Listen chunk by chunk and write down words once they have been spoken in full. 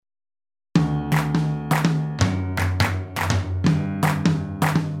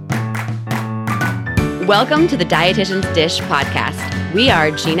Welcome to the Dietitian's Dish podcast. We are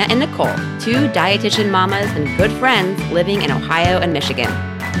Gina and Nicole, two dietitian mamas and good friends living in Ohio and Michigan.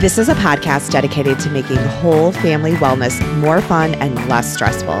 This is a podcast dedicated to making whole family wellness more fun and less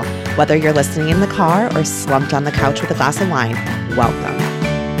stressful. Whether you're listening in the car or slumped on the couch with a glass of wine, welcome.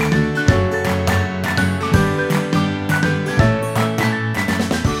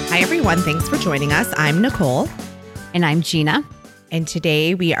 Hi, everyone. Thanks for joining us. I'm Nicole. And I'm Gina. And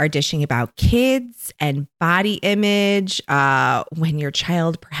today we are dishing about kids and body image. When your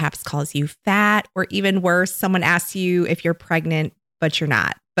child perhaps calls you fat, or even worse, someone asks you if you're pregnant, but you're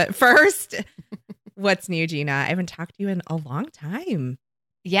not. But first, what's new, Gina? I haven't talked to you in a long time.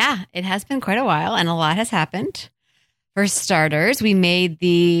 Yeah, it has been quite a while and a lot has happened. For starters, we made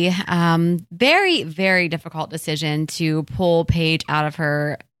the very, very difficult decision to pull Paige out of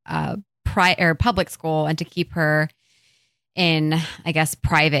her public school and to keep her in, I guess,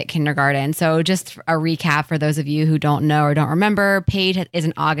 private kindergarten. So just a recap for those of you who don't know or don't remember, Paige is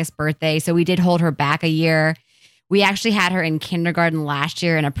an August birthday. So we did hold her back a year. We actually had her in kindergarten last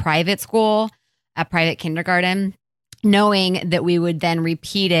year in a private school, a private kindergarten, knowing that we would then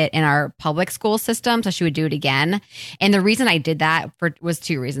repeat it in our public school system. So she would do it again. And the reason I did that was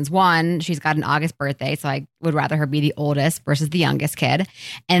two reasons. One, she's got an August birthday, so I would rather her be the oldest versus the youngest kid.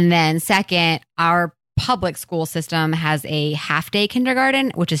 And then second, our public school system has a half-day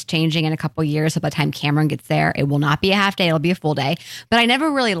kindergarten, which is changing in a couple years. So by the time Cameron gets there, it will not be a half day. It'll be a full day. But I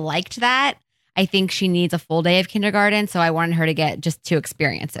never really liked that. I think she needs a full day of kindergarten. So I wanted her to get just two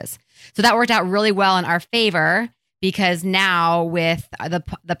experiences. So that worked out really well in our favor, because now with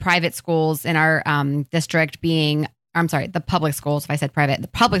the private schools in our district being, the public schools, if I said private, the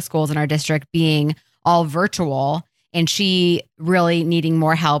public schools in our district being all virtual, and she really needing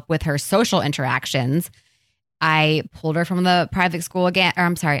more help with her social interactions, I pulled her from the private school again.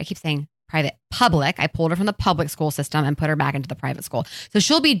 Or I keep saying public. I pulled her from the public school system and put her back into the private school. So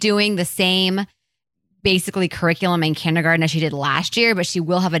she'll be doing the same basically curriculum in kindergarten as she did last year, but she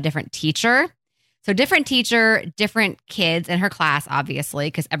will have a different teacher. So different teacher, different kids in her class, obviously,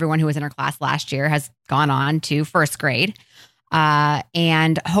 because everyone who was in her class last year has gone on to first grade.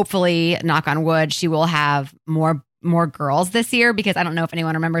 And hopefully, knock on wood, she will have more girls this year, because I don't know if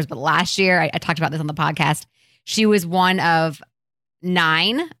anyone remembers, but last year, I talked about this on the podcast, she was one of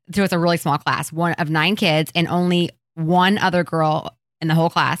 9, so it's a really small class, one of 9 kids, and only one other girl in the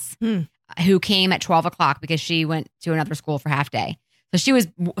whole class who came at 12 o'clock because she went to another school for half day. So she was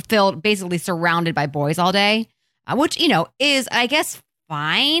basically surrounded by boys all day, which, is, I guess,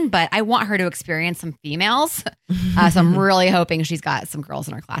 fine, but I want her to experience some females. So I'm really hoping she's got some girls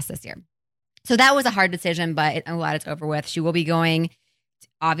in her class this year. So that was a hard decision, but I'm glad it's over with. She will be going.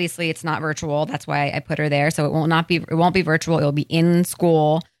 Obviously, it's not virtual. That's why I put her there. So it won't be virtual. It will be in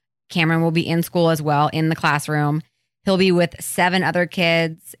school. Cameron will be in school as well, in the classroom. He'll be with 7 other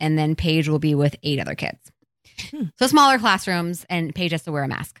kids, and then Paige will be with 8 other kids. So smaller classrooms, and Paige has to wear a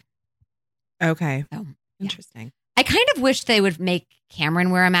mask. Okay. So, interesting. I kind of wish they would make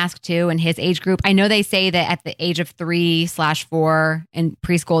Cameron wear a mask too in his age group. I know they say that at the age of 3/4 in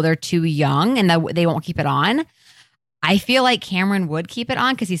preschool, they're too young and they won't keep it on. I feel like Cameron would keep it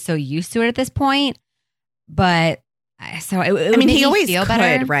on because he's so used to it at this point. But so it he always feel could,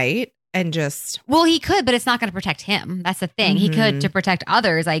 better, right? And just, well, he could, but it's not going to protect him. That's the thing. He could to protect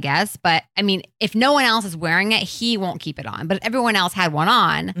others, I guess. But I mean, if no one else is wearing it, he won't keep it on. But if everyone else had one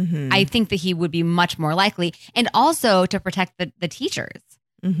on, I think that he would be much more likely, and also to protect the teachers.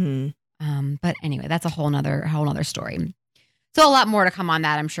 But anyway, that's a whole nother story. So a lot more to come on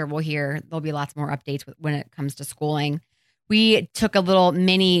that. I'm sure we'll hear. There'll be lots more updates when it comes to schooling. We took a little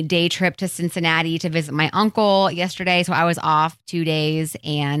mini day trip to Cincinnati to visit my uncle yesterday. So I was off 2 days,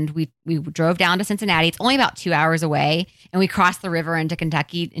 and we drove down to Cincinnati. It's only about 2 hours away. And we crossed the river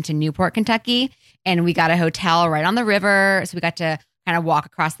into Newport, Kentucky. And we got a hotel right on the river. So we got to kind of walk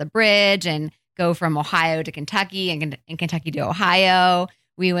across the bridge and go from Ohio to Kentucky and Kentucky to Ohio.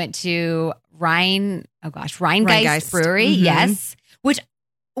 We went to Rhinegeist Brewery. Yes. Which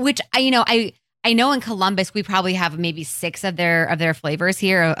I know in Columbus, we probably have maybe 6 of their flavors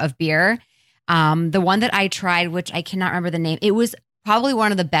here of beer. The one that I tried, which I cannot remember the name, it was probably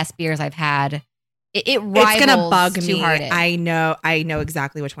one of the best beers I've had. It rivals it's gonna bug Two me. Hearted. I know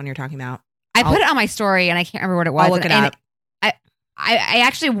exactly which one you're talking about. I put it on my story, and I can't remember what it was. I'll look it up. I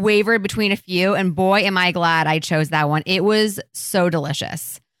actually wavered between a few, and boy, am I glad I chose that one. It was so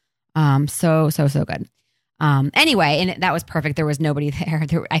delicious. So good. Anyway, and that was perfect. There was nobody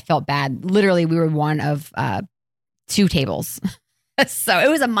there. I felt bad. Literally, we were one of 2 tables. So it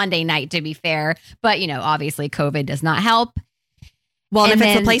was a Monday night, to be fair. But, obviously COVID does not help. Well, and if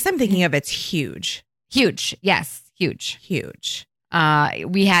it's the place I'm thinking of, it's huge. Huge. Yes. Huge. Huge.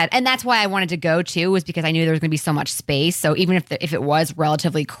 We had, and that's why I wanted to go too, was because I knew there was going to be so much space. So even if it was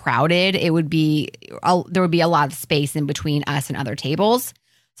relatively crowded, there would be a lot of space in between us and other tables.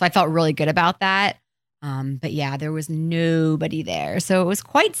 So I felt really good about that. But yeah, there was nobody there. So it was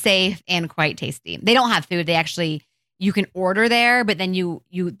quite safe and quite tasty. They don't have food. You can order there, but then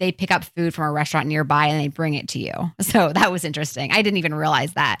they pick up food from a restaurant nearby and they bring it to you. So that was interesting. I didn't even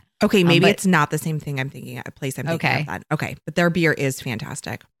realize that. Okay, maybe it's not the same thing I'm thinking of of then. Okay, but their beer is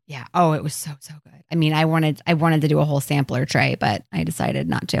fantastic. Yeah. Oh, it was so good. I mean, I wanted to do a whole sampler tray, but I decided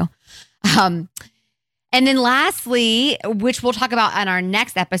not to. And then lastly, which we'll talk about on our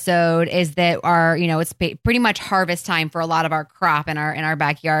next episode, is that it's pretty much harvest time for a lot of our crop in our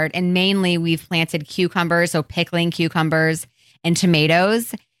backyard. And mainly we've planted cucumbers, so pickling cucumbers and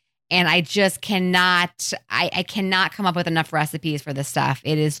tomatoes. And I just cannot come up with enough recipes for this stuff.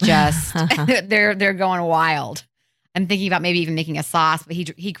 It is just, they're going wild. I'm thinking about maybe even making a sauce, but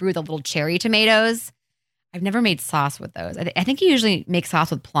he grew the little cherry tomatoes. I've never made sauce with those. I think you usually make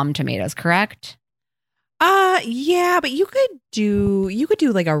sauce with plum tomatoes, correct? Yeah, but you could do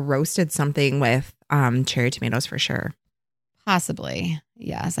like a roasted something with cherry tomatoes for sure. Possibly.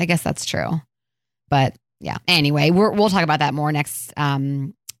 Yes, I guess that's true. But yeah, anyway, we'll talk about that more next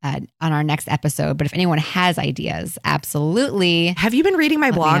on our next episode. But if anyone has ideas, absolutely. Have you been reading my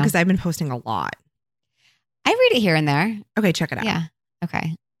blog? Because I've been posting a lot. I read it here and there. Okay, check it out. Yeah.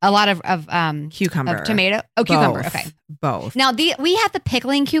 Okay. A lot of cucumber, of tomato. Oh, cucumber. Okay, both. Now we have the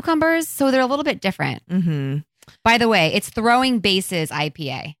pickling cucumbers, so they're a little bit different. Mm-hmm. By the way, it's Throwing Bases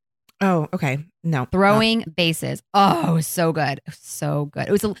IPA. Oh, okay. No, Throwing Bases. Oh, so good, so good.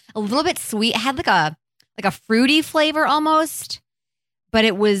 It was a little bit sweet. It had like a fruity flavor almost, but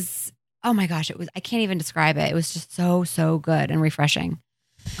it was, oh my gosh, it was. I can't even describe it. It was just so good and refreshing.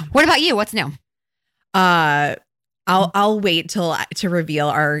 What about you? What's new? I'll wait to reveal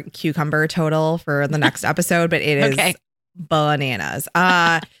our cucumber total for the next episode, but it is bananas.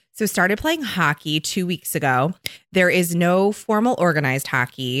 So started playing hockey 2 weeks ago. There is no formal organized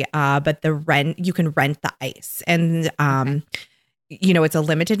hockey, but you can rent the ice, and it's a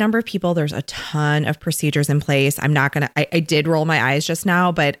limited number of people. There's a ton of procedures in place. I did roll my eyes just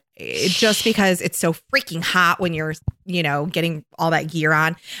now, but just because it's so freaking hot when you're, getting all that gear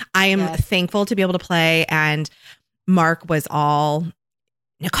on. I am thankful to be able to play. And Mark was all,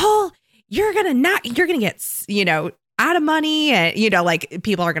 Nicole, you're going to get, out of money, and, like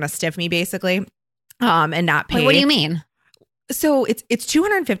people are going to stiff me basically, and not pay. Wait, what do you mean? So it's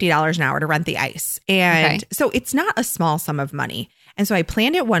 $250 an hour to rent the ice. And so it's not a small sum of money. And so I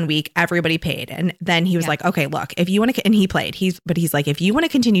planned it 1 week, everybody paid. And then he was like, okay, look, if you want to, and he played, he's like, if you want to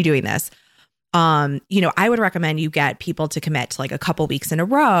continue doing this, I would recommend you get people to commit to like a couple weeks in a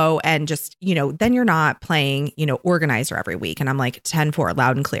row, and just, then you're not playing, organizer every week. And I'm like 10-4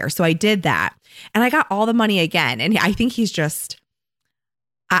 loud and clear. So I did that, and I got all the money again. And I think he's just,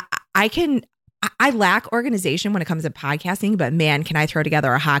 I lack organization when it comes to podcasting, but man, can I throw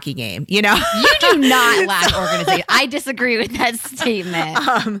together a hockey game, You do not lack organization. I disagree with that statement.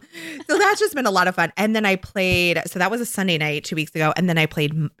 So that's just been a lot of fun. And then I played, so that was a Sunday night 2 weeks ago. And then I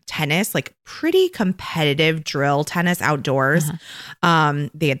played tennis, like pretty competitive drill tennis outdoors.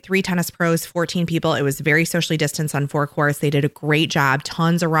 They had 3 tennis pros, 14 people. It was very socially distanced on 4 courts. They did a great job,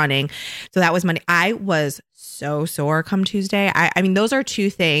 tons of running. So that was Monday. I was so sore come Tuesday. I mean, those are 2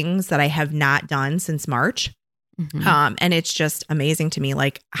 things that I have not done since March. Mm-hmm. And it's just amazing to me,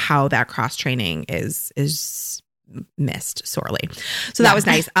 like how that cross training is missed sorely. So that was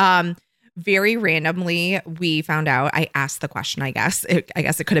nice. Very randomly, we found out, I asked the question, I guess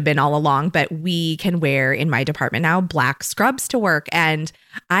it could have been all along, but we can wear in my department now black scrubs to work. And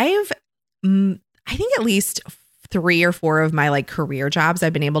I think at least 3 or 4 of my like career jobs,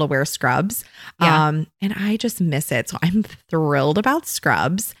 I've been able to wear scrubs. And I just miss it. So I'm thrilled about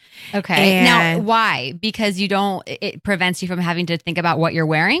scrubs. Okay. Now, why? Because it prevents you from having to think about what you're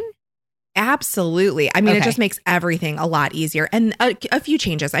wearing? Absolutely. I mean, It just makes everything a lot easier. And a few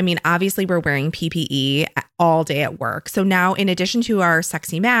changes. I mean, obviously we're wearing PPE all day at work. So now in addition to our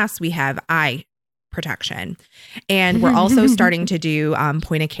sexy masks, we have eye protection. And we're also starting to do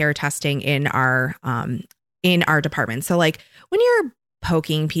point of care testing in our department. So like when you're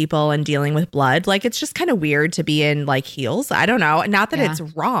poking people and dealing with blood, like it's just kind of weird to be in like heels. I don't know. Not that it's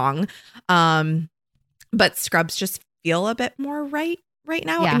wrong. But scrubs just feel a bit more right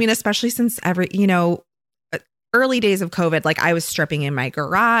now. I mean, especially since early days of COVID, like I was stripping in my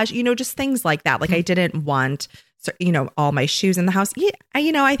garage, just things like that. Like I didn't want, all my shoes in the house. Yeah.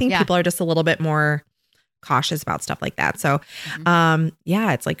 I think people are just a little bit more cautious about stuff like that. So,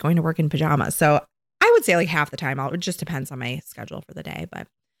 it's like going to work in pajamas. So I would say like half the time. It just depends on my schedule for the day, but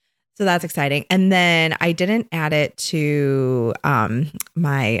so that's exciting. And then I didn't add it to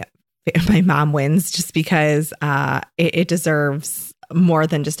my mom wins just because it deserves more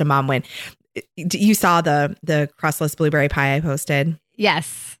than just a mom win. You saw the crustless blueberry pie I posted?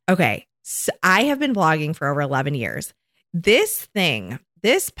 Yes. Okay. So I have been blogging for over 11 years. This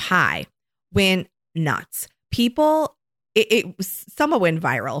pie went nuts. People, some went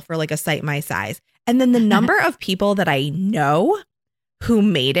viral for like a site my size. And then the number of people that I know who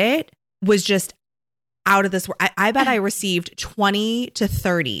made it was just out of this world. I bet I received 20 to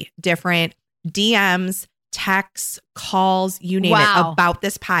 30 different DMs, texts, calls, you name it, about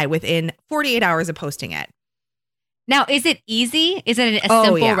this pie within 48 hours of posting it. Now, is it easy? Is it a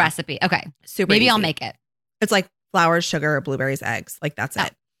simple recipe? Okay. Super Maybe easy. I'll make it. It's like flour, sugar, blueberries, eggs. Like that's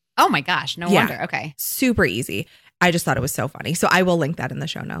it. Oh my gosh. No wonder. Okay. Super easy. I just thought it was so funny. So I will link that in the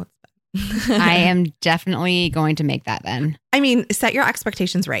show notes. I am definitely going to make that then. I mean, set your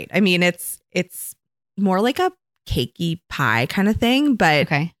expectations right. I mean, it's more like a cakey pie kind of thing, but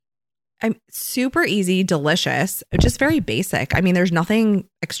okay. I'm super easy, delicious, just very basic. I mean, there's nothing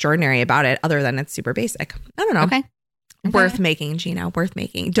extraordinary about it other than it's super basic. I don't know. Okay. Worth making, Gina. Worth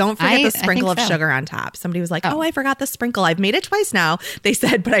making. Don't forget the sprinkle of sugar on top. Somebody was like, oh, I forgot the sprinkle. I've made it twice now. They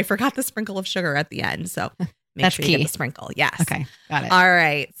said, but I forgot the sprinkle of sugar at the end. So make sure you get the sprinkle. Yes. Okay. Got it. All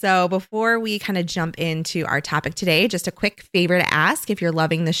right. So before we kind of jump into our topic today, just a quick favor to ask. If you're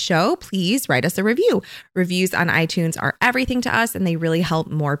loving the show, please write us a review. Reviews on iTunes are everything to us, and they really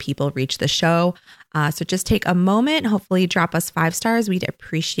help more people reach the show. So just take a moment. Hopefully drop us 5 stars. We'd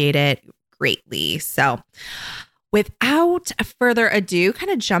appreciate it greatly. So without further ado,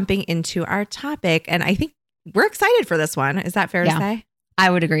 kind of jumping into our topic. And I think we're excited for this one. Is that fair to say? I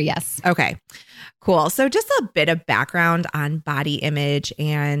would agree. Yes. Okay, cool. So just a bit of background on body image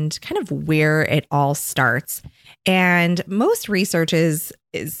and kind of where it all starts. And most research is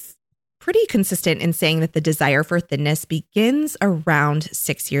pretty consistent in saying that the desire for thinness begins around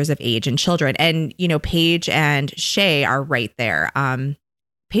 6 years of age in children. And, you know, Paige and Shay are right there.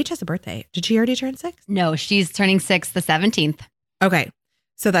 Paige has a birthday. Did she already turn 6? No, she's turning 6 the 17th. Okay.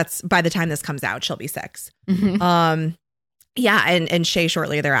 So that's by the time this comes out, she'll be 6. Mm-hmm. Yeah, and Shay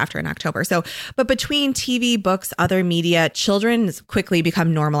shortly thereafter in October. So, but between TV, books, other media, children quickly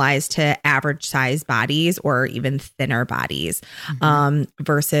become normalized to average size bodies or even thinner bodies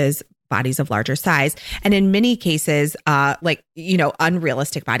versus bodies of larger size. And in many cases, like, you know,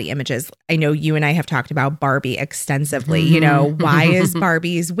 unrealistic body images. I know you and I have talked about Barbie extensively. You know, why is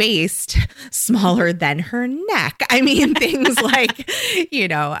Barbie's waist smaller than her neck? I mean, things like, you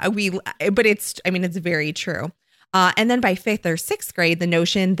know, but it's very true. And then by 5th or 6th grade, the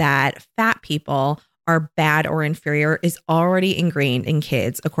notion that fat people are bad or inferior is already ingrained in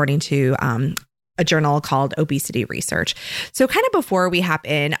kids, according to a journal called Obesity Research. So kind of before we hop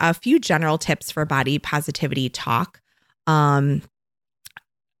in, a few general tips for body positivity talk.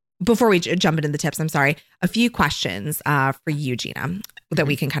 Before we jump into the tips, I'm sorry, a few questions for you, Gina, that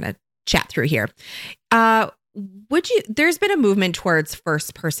we can kind of chat through here. There's been a movement towards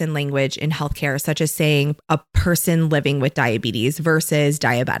first person language in healthcare, such as saying a person living with diabetes versus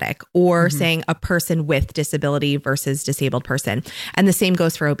diabetic, or saying a person with disability versus disabled person. And the same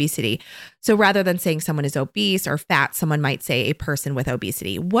goes for obesity. So rather than saying someone is obese or fat, someone might say a person with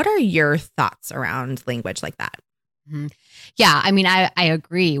obesity. What are your thoughts around language like that? Yeah, I mean, I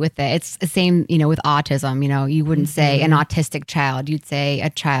agree with it. It's the same, you know, with autism. You know, you wouldn't say an autistic child, you'd say a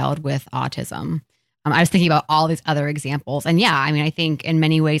child with autism. I was thinking about all these other examples. And yeah, I mean, I think in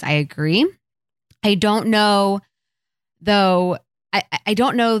many ways I agree. I don't know, though, I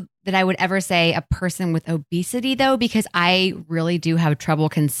don't know that I would ever say a person with obesity, though, because I really do have trouble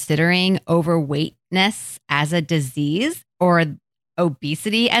considering overweightness as a disease or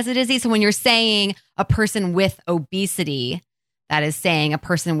obesity as a disease. So when you're saying a person with obesity, that is saying a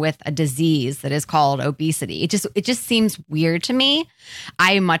person with a disease that is called obesity. It just seems weird to me.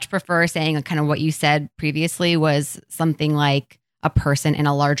 I much prefer saying kind of what you said previously was something like a person in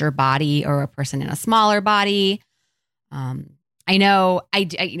a larger body or a person in a smaller body. I know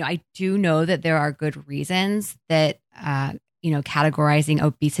I do know that there are good reasons that categorizing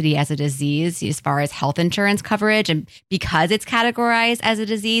obesity as a disease as far as health insurance coverage, and because it's categorized as a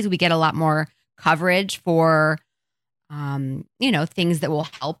disease, we get a lot more coverage for things that will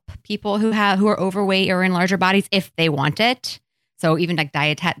help people who are overweight or in larger bodies if they want it. So even like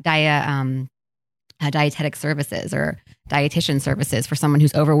dietetic services or dietitian services for someone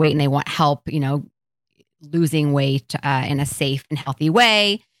who's overweight and they want help, losing weight in a safe and healthy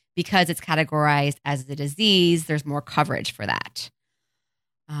way, because it's categorized as a disease, there's more coverage for that.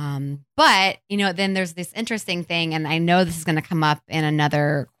 But, then there's this interesting thing, and I know this is going to come up in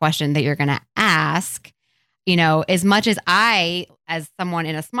another question that you're going to ask, as much as I, as someone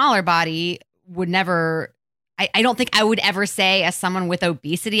in a smaller body, would never, I don't think I would ever say as someone with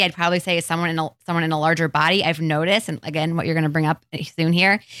obesity, I'd probably say as someone in a larger body. I've noticed, and again, what you're going to bring up soon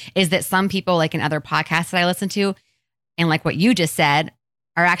here is that some people, like in other podcasts that I listen to, and like what you just said,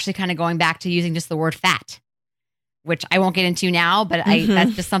 are actually kind of going back to using just the word fat, which I won't get into now, but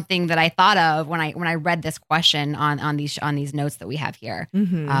that's just something that I thought of when I read this question on these notes that we have here.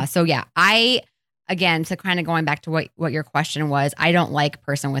 So yeah, again, to kind of going back to what your question was, I don't like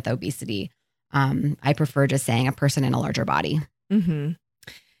person with obesity. I prefer just saying a person in a larger body.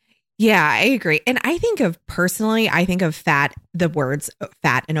 Yeah, I agree. And I think of fat, the words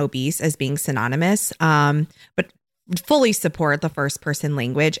fat and obese as being synonymous, but fully support the first person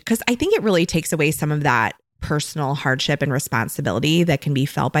language, because I think it really takes away some of that personal hardship and responsibility that can be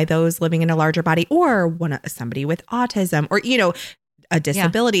felt by those living in a larger body, or somebody with autism, or, a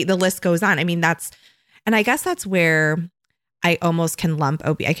disability. Yeah. The list goes on. I mean, and I guess that's where I almost can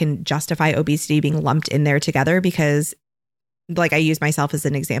I can justify obesity being lumped in there together, because like I use myself as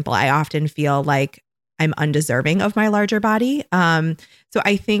an example. I often feel like I'm undeserving of my larger body. So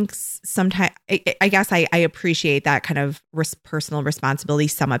I think sometimes, I guess I appreciate that kind of personal responsibility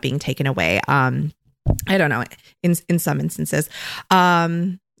somewhat being taken away. I don't know, in some instances.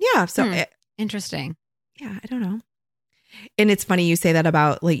 Yeah. So interesting. Yeah. I don't know. And it's funny you say that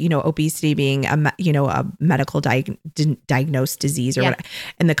about obesity being a medical diagnosed disease or whatever,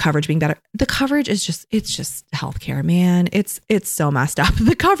 and the coverage being better. The coverage is it's just healthcare, man. It's so messed up.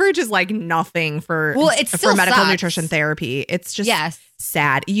 The coverage is like nothing for medical nutrition therapy. It's just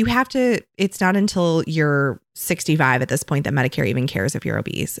sad. You have to. It's not until you're 65 at this point that Medicare even cares if you're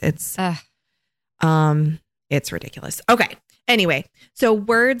obese. It's ridiculous. Okay. Anyway, so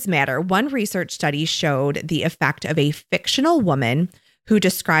words matter. One research study showed the effect of a fictional woman who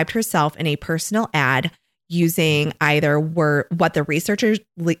described herself in a personal ad using either what the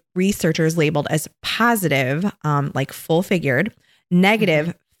researchers labeled as positive, like full figured,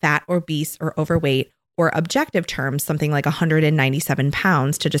 negative, fat, obese, or overweight, or objective terms, something like 197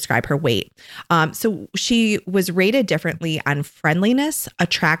 pounds to describe her weight. So she was rated differently on friendliness,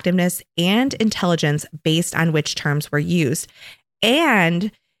 attractiveness, and intelligence based on which terms were used, and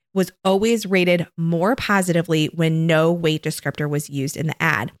was always rated more positively when no weight descriptor was used in the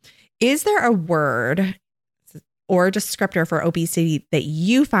ad. Is there a word or a descriptor for obesity that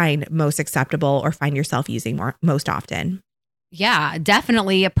you find most acceptable or find yourself using most often? Yeah,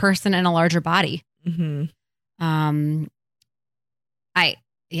 definitely a person in a larger body. And I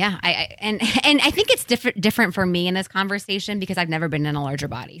think it's different for me in this conversation because I've never been in a larger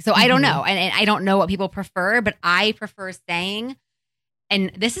body. So I don't know. And I don't know what people prefer, but I prefer saying,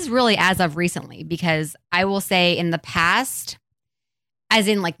 and this is really as of recently, because I will say in the past, as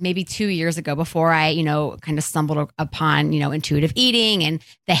in like maybe 2 years ago, before I, kind of stumbled upon, intuitive eating and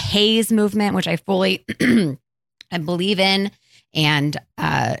the HAES movement, which I fully I believe in. And,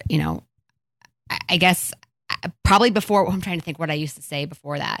 I guess probably before, I'm trying to think what I used to say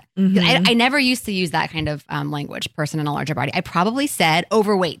before that. I never used to use that kind of language, person in a larger body. I probably said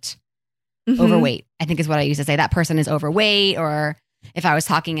overweight. Overweight, I think is what I used to say. That person is overweight. Or if I was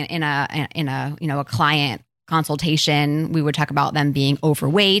talking in a client consultation, we would talk about them being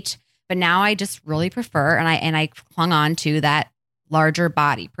overweight. But now I just really prefer, and I clung on to that larger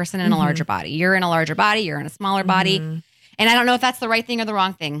body, person in a larger body. You're in a larger body. You're in a smaller body. And I don't know if that's the right thing or the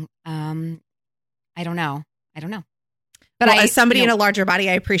wrong thing. I don't know. But as somebody in a larger body,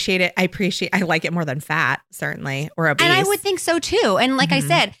 I appreciate it. I like it more than fat, certainly, or obese. And I would think so too. And like I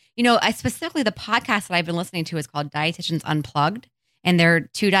said, I specifically, the podcast that I've been listening to is called Dietitians Unplugged. And there are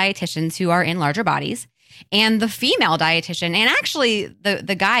 2 dietitians who are in larger bodies. And the female dietitian, and actually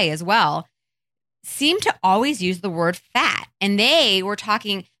the guy as well, seem to always use the word fat. And they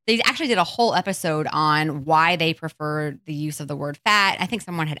actually did a whole episode on why they prefer the use of the word fat. I think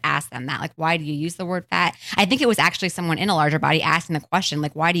someone had asked them that, like, why do you use the word fat? I think it was actually someone in a larger body asking the question,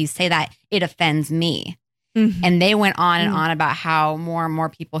 like, why do you say that? It offends me. And they went on and on about how more and more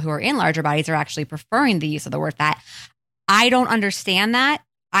people who are in larger bodies are actually preferring the use of the word fat. I don't understand that.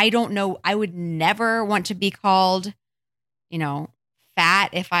 I don't know. I would never want to be called, fat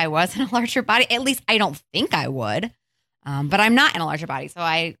if I was in a larger body. At least I don't think I would. But I'm not in a larger body. So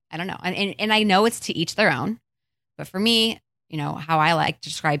I don't know. And I know it's to each their own. But for me, how I like to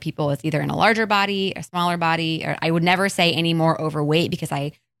describe people is either in a larger body, a smaller body, or I would never say any more overweight because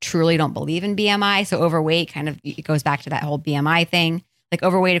I truly don't believe in BMI. So overweight it goes back to that whole BMI thing. Like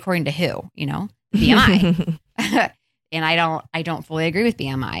overweight according to who, BMI. And I don't fully agree with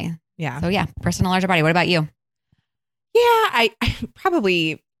BMI. Yeah. So yeah, person in a larger body. What about you? Yeah, I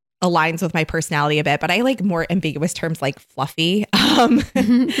probably aligns with my personality a bit, but I like more ambiguous terms like fluffy.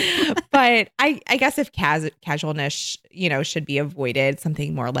 But I guess if casualness, should be avoided,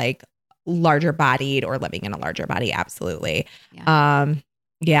 something more like larger bodied or living in a larger body. Absolutely.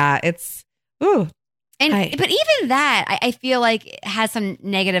 Yeah. It's, ooh. But even that, I feel like it has some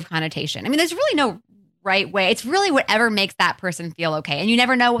negative connotation. I mean, there's really no right way. It's really whatever makes that person feel okay. And you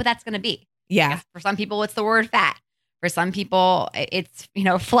never know what that's going to be. Yeah. For some people, it's the word fat. For some people, it's,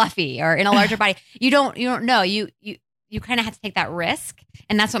 fluffy or in a larger body. You don't know. You kind of have to take that risk.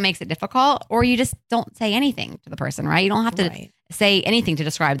 And that's what makes it difficult. Or you just don't say anything to the person, right? You don't have to say anything to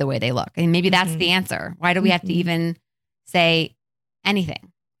describe the way they look. And maybe that's the answer. Why do we have to even say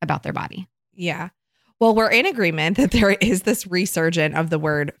anything about their body? Yeah. Well, we're in agreement that there is this resurgence of the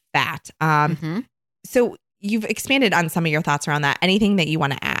word fat. So you've expanded on some of your thoughts around that. Anything that you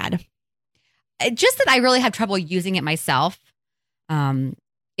want to add? Just that I really have trouble using it myself.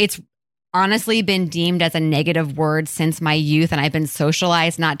 It's honestly been deemed as a negative word since my youth, and I've been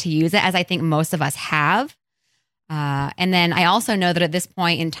socialized not to use it, as I think most of us have. And then I also know that at this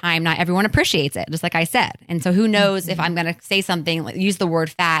point in time, not everyone appreciates it, just like I said. And so who knows if I'm going to say something, like use the word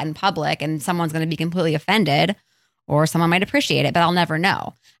fat in public, and someone's going to be completely offended, or someone might appreciate it, but I'll never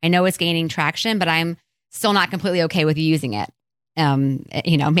know. I know it's gaining traction, but I'm still not completely okay with using it.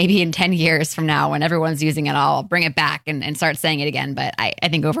 Maybe in 10 years from now, when everyone's using it, I'll bring it back and start saying it again. But I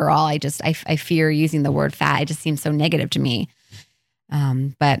think overall, I fear using the word fat. It just seems so negative to me.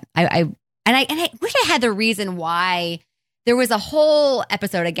 But I wish I had the reason why. There was a whole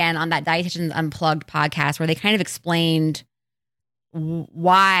episode again on that Dietitians Unplugged podcast where they kind of explained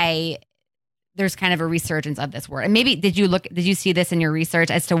why there's kind of a resurgence of this word. And maybe did you see this in your research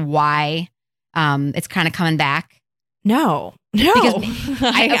as to why it's kind of coming back? No,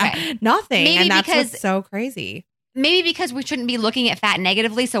 Okay. Nothing. Maybe and that's because, what's so crazy. Maybe because we shouldn't be looking at fat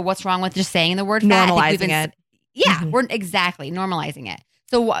negatively. So what's wrong with just saying the word fat? Normalizing it. Yeah, we're exactly normalizing it.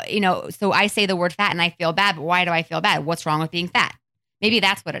 So, so I say the word fat and I feel bad, but why do I feel bad? What's wrong with being fat? Maybe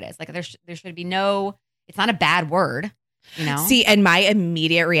that's what it is. Like there should be it's not a bad word. See, and my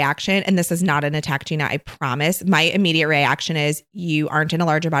immediate reaction, and this is not an attack, Gina, I promise. My immediate reaction is you aren't in a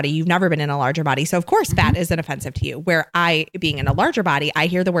larger body. You've never been in a larger body. So of course, fat isn't offensive to you. Where being in a larger body, I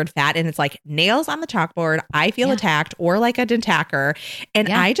hear the word fat and it's like nails on the chalkboard. I feel attacked or like an attacker. And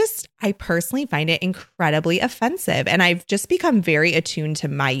I personally find it incredibly offensive. And I've just become very attuned to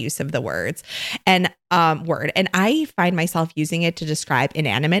my use of the words and word. And I find myself using it to describe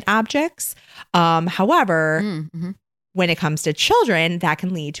inanimate objects. However, when it comes to children, that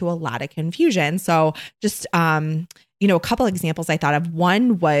can lead to a lot of confusion. So just, a couple examples I thought of.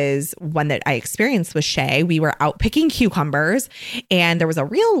 One was one that I experienced with Shay. We were out picking cucumbers and there was a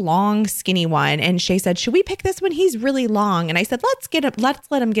real long, skinny one. And Shay said, should we pick this one? He's really long. And I said, let's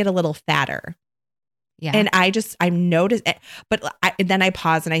let him get a little fatter. Yeah. And I noticed it, but then I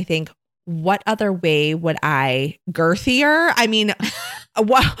pause and I think, what other way would I girthier? I mean,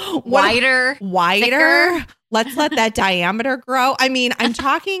 wider, thicker? Let's let that diameter grow. I mean, I'm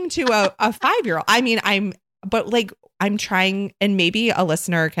talking to a 5-year-old. I mean, I'm trying, and maybe a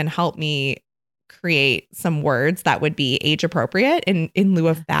listener can help me create some words that would be age appropriate in lieu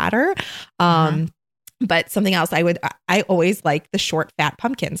of fatter. But something else I always like the short, fat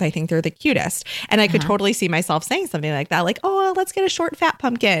pumpkins. I think they're the cutest. And I could totally see myself saying something like that, like, oh, let's get a short, fat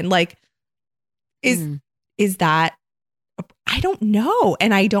pumpkin. Like, is that, I don't know.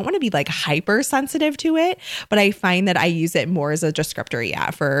 And I don't want to be like hypersensitive to it, but I find that I use it more as a descriptor.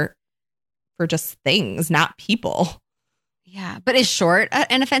 Yeah. For just things, not people. Yeah. But is short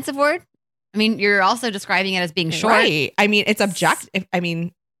an offensive word? I mean, you're also describing it as being short. Right. I mean, it's objective. I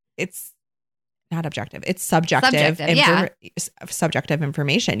mean, it's not objective. It's subjective. Subjective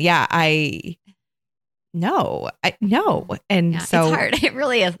information. Yeah. No. And so it's hard. It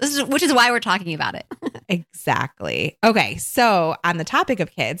really is. Which is why we're talking about it. Exactly. Okay. So on the topic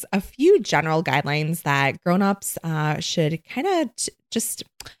of kids, a few general guidelines that grownups should kind of just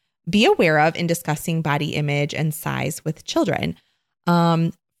be aware of in discussing body image and size with children.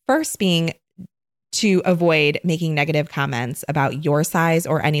 First being to avoid making negative comments about your size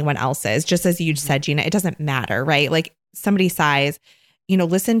or anyone else's. Just as you said, Gina, it doesn't matter, right? Like somebody's size,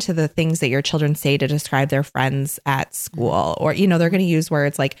 listen to the things that your children say to describe their friends at school, or, they're going to use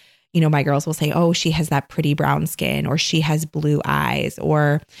words like, my girls will say, oh, she has that pretty brown skin, or she has blue eyes,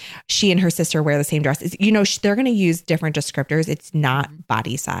 or she and her sister wear the same dress. They're going to use different descriptors. It's not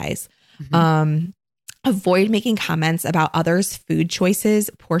body size. Avoid making comments about others' food choices,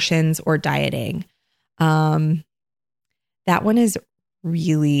 portions, or dieting. That one is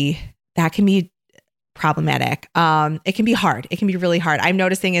really, that can be problematic. It can be hard. It can be really hard. I'm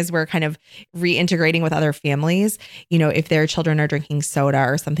noticing as we're kind of reintegrating with other families, you know, if their children are drinking soda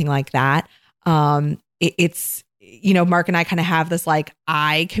or something like that, it's, you know, Mark and I kind of have this like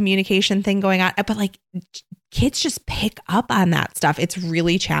eye communication thing going on, but like kids just pick up on that stuff. It's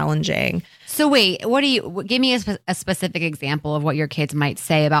really challenging. So wait, give me a specific example of what your kids might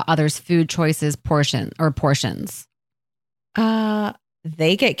say about others' food choices, portions.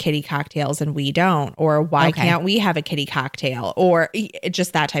 They get kitty cocktails and we don't, or why can't we have a kitty cocktail, or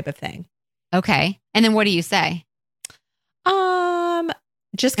just that type of thing. Okay. And then what do you say?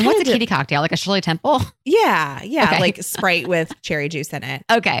 Just and what's a kitty cocktail? Like a Shirley Temple? Yeah. Okay. Like Sprite with cherry juice in it.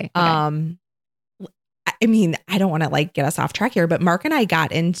 Okay. I mean, I don't want to like get us off track here, but Mark and I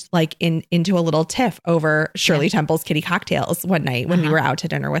got into a little tiff over Shirley Temple's kitty cocktails one night when we were out to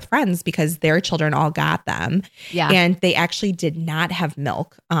dinner with friends because their children all got them. Yeah. And they actually did not have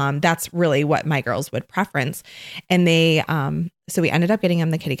milk. That's really what my girls would preference. And they, so we ended up getting them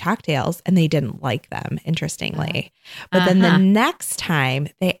the kitty cocktails and they didn't like them, interestingly. But then the next time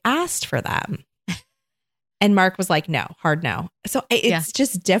they asked for them. And Mark was like, no, hard no. So it's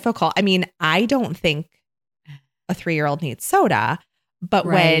just difficult. I mean, I don't think a 3-year-old needs soda, but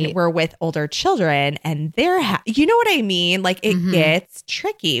when we're with older children and they're, you know what I mean? Like it gets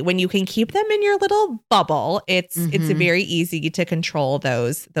tricky when you can keep them in your little bubble. It's very easy to control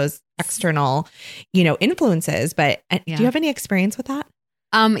those external, you know, influences. But do you have any experience with that?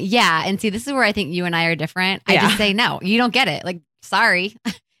 Yeah. And see, this is where I think you and I are different. I just say, no, you don't get it. Like, sorry.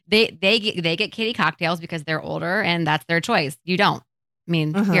 They get kitty cocktails because they're older and that's their choice. You don't. I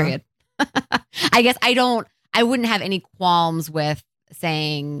mean, period. I guess I wouldn't have any qualms with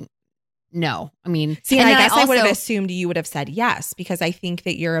saying no. I mean, see, and I guess I would have assumed you would have said yes, because I think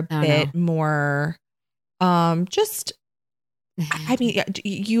that you're a bit more, just, I mean,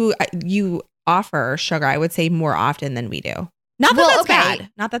 you offer sugar, I would say, more often than we do. Not that that's bad.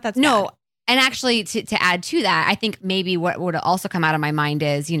 Not that that's no. bad. And actually, to add to that, I think maybe what would also come out of my mind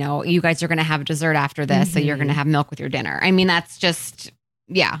is, you know, you guys are going to have dessert after this, so you're going to have milk with your dinner. I mean, that's just,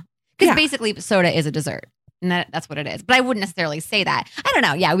 because basically soda is a dessert, and that's what it is. But I wouldn't necessarily say that. I don't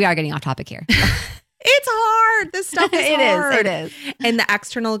know. Yeah, we are getting off topic here. It's hard. This stuff is hard. It is. And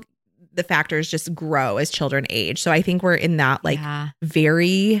the factors just grow as children age. So I think we're in that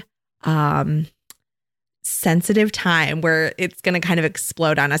very sensitive time where it's going to kind of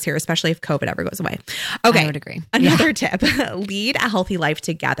explode on us here, especially if COVID ever goes away. Okay. I would agree. Another tip, lead a healthy life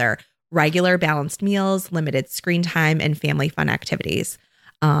together. Regular balanced meals, limited screen time, and family fun activities.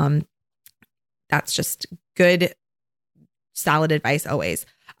 That's just good, solid advice always.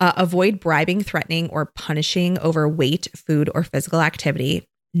 Avoid bribing, threatening, or punishing over weight, food, or physical activity.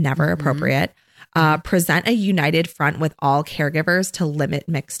 Never appropriate. Present a united front with all caregivers to limit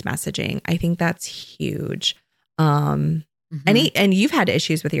mixed messaging. I think that's huge. And you've had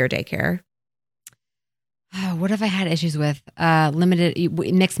issues with your daycare. What have I had issues with?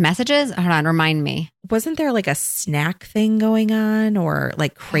 Limited mixed messages? Hold on, remind me. Wasn't there like a snack thing going on, or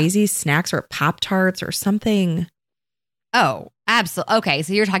like crazy snacks or Pop-Tarts or something? Oh, absolutely. Okay,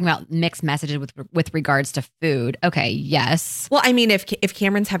 so you're talking about mixed messages with regards to food. Okay, yes. Well, I mean, if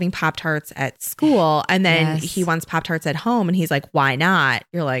Cameron's having Pop-Tarts at school and then he wants Pop-Tarts at home and he's like, why not?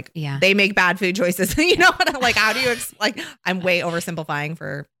 You're like, they make bad food choices. You know what I'm like? How do you I'm way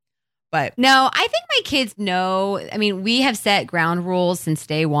oversimplifying but no, I think my kids know. I mean, we have set ground rules since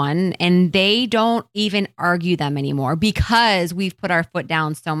day one, and they don't even argue them anymore because we've put our foot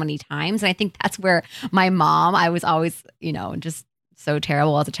down so many times. And I think that's where my mom, I was always, you know, just so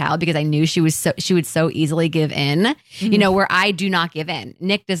terrible as a child because I knew she would so easily give in, you know, where I do not give in.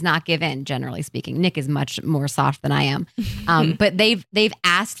 Nick does not give in, generally speaking. Nick is much more soft than I am. But they've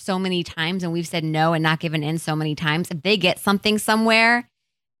asked so many times and we've said no and not given in so many times. If they get something somewhere,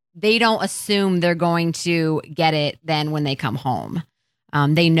 they don't assume they're going to get it then when they come home.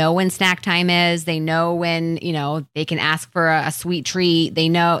 They know when snack time is. They know when, you know, they can ask for a sweet treat. They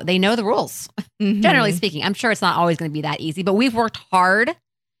know the rules, generally speaking. I'm sure it's not always going to be that easy, but we've worked hard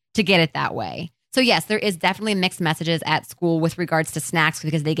to get it that way. So yes, there is definitely mixed messages at school with regards to snacks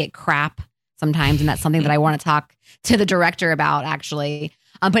because they get crap sometimes. And that's something that I want to talk to the director about, actually.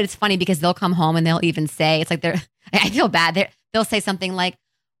 But it's funny because they'll come home and they'll even say, it's like I feel bad. They'll say something like,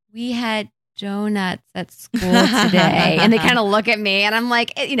 we had donuts at school today. And they kind of look at me and I'm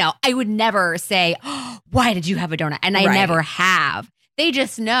like, you know, I would never say, oh, why did you have a donut? And I never have. They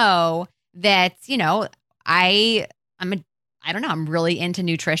just know that, you know, I don't know, I'm really into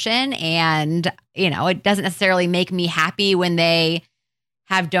nutrition and, you know, it doesn't necessarily make me happy when they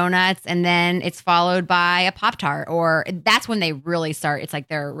have donuts, and then it's followed by a Pop-Tart, or that's when they really start. It's like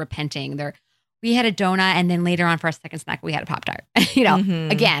they're repenting. We had a donut, and then later on for our second snack, we had a Pop-Tart.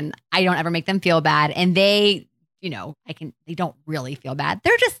 Again, I don't ever make them feel bad. And they, they don't really feel bad.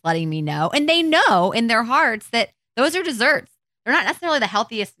 They're just letting me know. And they know in their hearts that those are desserts. They're not necessarily the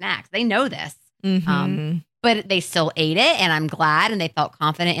healthiest snacks. They know this. But they still ate it, and I'm glad, and they felt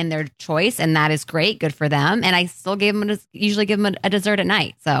confident in their choice, and that is great. Good for them. And I still usually give them a dessert at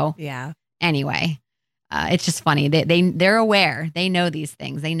night. So yeah. Anyway, it's just funny. They're aware. They know these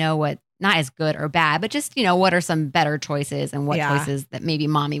things. They know what not as good or bad, but just what are some better choices and what choices that maybe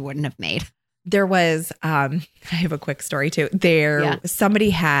mommy wouldn't have made. There was I have a quick story too. There was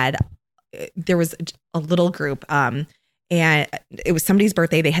a little group. And it was somebody's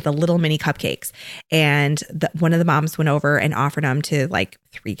birthday. They had the little mini cupcakes, and one of the moms went over and offered them to like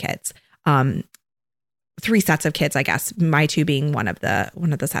 3 kids, 3 sets of kids, I guess. My 2 being one of the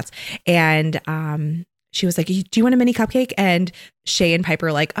sets. And she was like, "Do you want a mini cupcake?" And Shay and Piper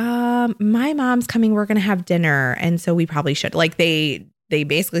were like, "My mom's coming. We're gonna have dinner, and so we probably should." Like they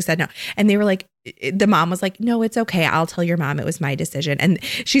basically said no, and they were like, the mom was like, "No, it's okay. I'll tell your mom it was my decision." And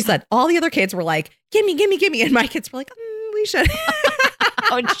she said all the other kids were like, "Gimme, gimme, gimme," and my kids were like, we should.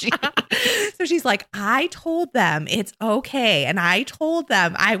 Oh, gee. So she's like, "I told them it's okay. And I told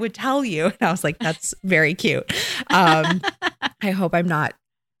them I would tell you." And I was like, that's very cute. I hope I'm not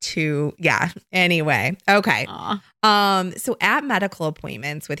too, anyway. Okay. So at medical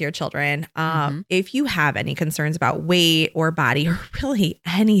appointments with your children, if you have any concerns about weight or body or really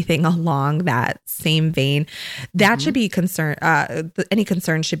anything along that same vein, that should be concern. Any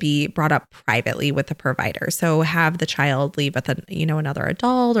concern should be brought up privately with the provider. So have the child leave with another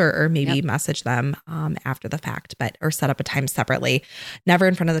adult, or maybe message them after the fact, or set up a time separately, never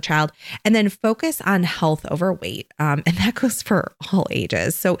in front of the child, and then focus on health over weight. And that goes for all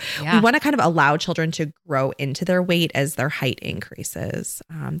ages. So we want to kind of allow children to grow into their weight as their height increases.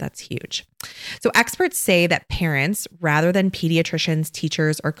 That's huge. So experts say that parents, rather than pediatricians,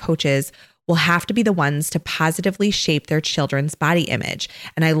 teachers, or coaches, will have to be the ones to positively shape their children's body image.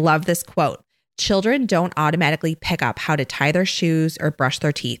 And I love this quote: "Children don't automatically pick up how to tie their shoes or brush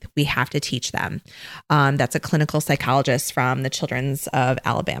their teeth. We have to teach them." That's a clinical psychologist from the Children's of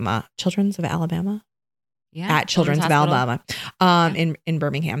Alabama. Yeah. At Children's of Alabama in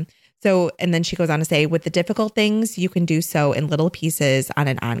Birmingham. So, and then she goes on to say, "With the difficult things, you can do so in little pieces on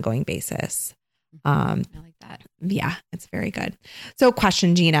an ongoing basis." I like that. Yeah, it's very good. So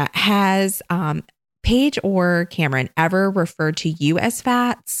question, Gina, has Paige or Cameron ever referred to you as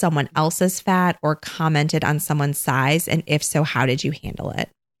fat, someone else as fat, or commented on someone's size? And if so, how did you handle it?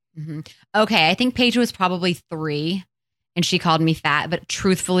 Okay, I think Paige was probably 3 and she called me fat, but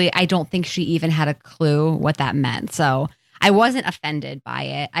truthfully, I don't think she even had a clue what that meant. So I wasn't offended by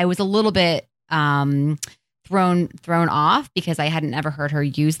it. I was a little bit thrown off because I hadn't ever heard her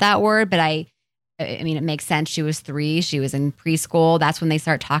use that word, but I mean, it makes sense. She was 3. She was in preschool. That's when they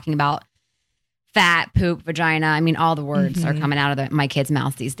start talking about fat, poop, vagina. I mean, all the words are coming out of my kids'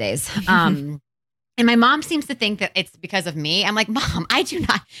 mouths these days. And my mom seems to think that it's because of me. I'm like, Mom, I do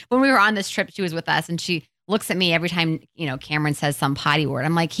not. When we were on this trip, she was with us, and she looks at me every time, Cameron says some potty word.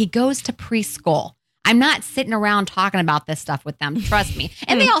 I'm like, he goes to preschool. I'm not sitting around talking about this stuff with them. Trust me.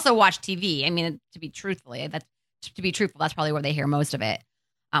 And they also watch TV. I mean, to be truthful, that's probably where they hear most of it.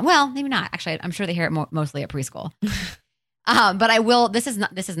 Well, maybe not. Actually, I'm sure they hear it mostly at preschool. But I will. This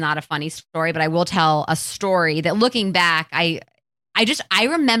is not a funny story, but I will tell a story that, looking back, I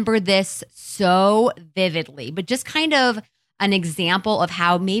remember this so vividly. But just kind of an example of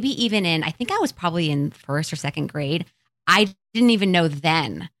how maybe even I think I was probably in 1st or 2nd grade, I didn't even know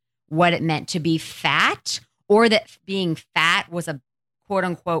then what it meant to be fat, or that being fat was a quote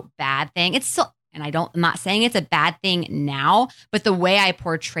unquote bad thing. It's still. And I'm not saying it's a bad thing now, but the way I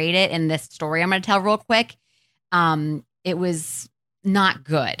portrayed it in this story I'm going to tell real quick, it was not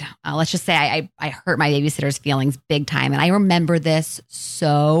good. Let's just say I hurt my babysitter's feelings big time. And I remember this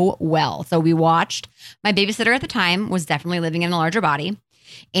so well. So we watched, my babysitter at the time was definitely living in a larger body.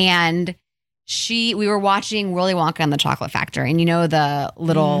 And we were watching Willy Wonka and the Chocolate Factory. And the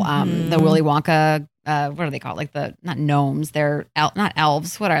little, the Willy Wonka, what are they called? Like not gnomes, they're not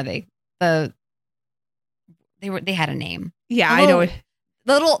elves. What are they? They had a name. Yeah, I know.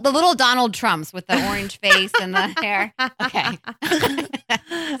 The little Donald Trumps with the orange face and the hair. Okay.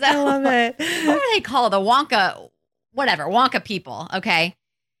 I love it. What do they call it? The Wonka, whatever, Wonka people. Okay.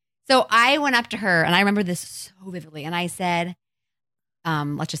 So I went up to her, and I remember this so vividly. And I said,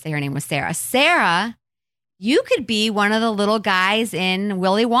 let's just say her name was Sarah. Sarah, you could be one of the little guys in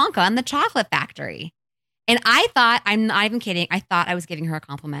Willy Wonka and the Chocolate Factory. And I thought, I'm not even kidding, I thought I was giving her a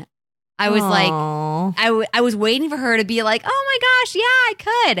compliment. I was Aw. like, I was waiting for her to be like, oh my gosh, yeah, I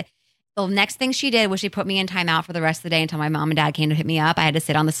could. The next thing she did was she put me in timeout for the rest of the day until my mom and dad came to hit me up. I had to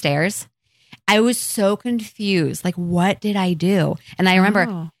sit on the stairs. I was so confused. Like, what did I do? And I remember,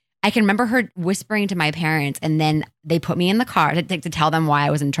 Oh. I can remember her whispering to my parents, and then they put me in the car to tell them why I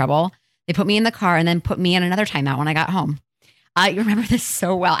was in trouble. They put me in the car and then put me in another timeout when I got home. I remember this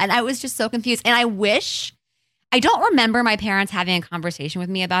so well. And I was just so confused. And I don't remember my parents having a conversation with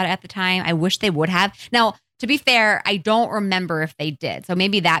me about it at the time. I wish they would have. Now, to be fair, I don't remember if they did. So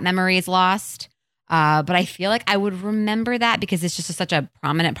maybe that memory is lost. But I feel like I would remember that because it's just such a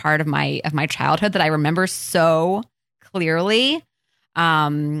prominent part of my childhood that I remember so clearly.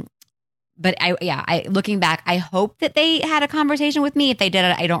 But looking back, I hope that they had a conversation with me. If they did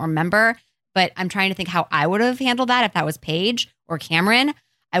it, I don't remember. But I'm trying to think how I would have handled that if that was Paige or Cameron.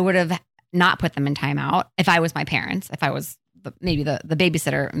 I would have not put them in timeout if I was my parents. If I was maybe the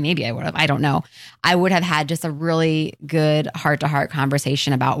babysitter, maybe I would have. I don't know. I would have had just a really good heart-to-heart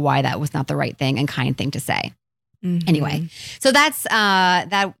conversation about why that was not the right thing and kind thing to say. Mhm. Anyway, so that's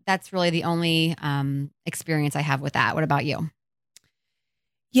really the only experience I have with that. What about you?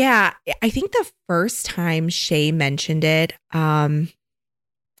 Yeah, I think the first time Shay mentioned it,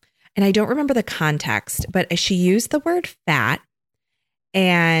 and I don't remember the context, but she used the word fat,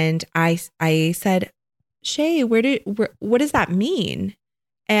 and I said, Shay, what does that mean?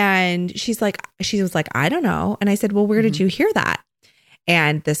 And she was like, I don't know. And I said, well, where did you hear that?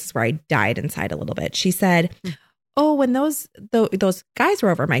 And this is where I died inside a little bit. She said, oh, when those guys were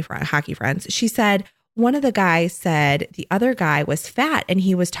over, my hockey friends, she said, one of the guys said the other guy was fat and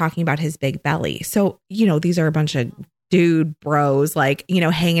he was talking about his big belly. So, these are a bunch of dude bros, like,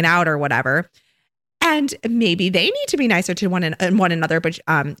 hanging out or whatever. And maybe they need to be nicer to one another. But,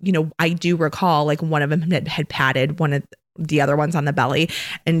 I do recall like one of them had patted one of the other ones on the belly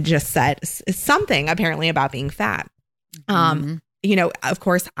and just said something apparently about being fat. Of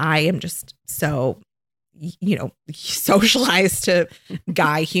course, I am just so, socialized to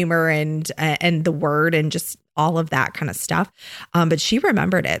guy humor and the word and just all of that kind of stuff. But she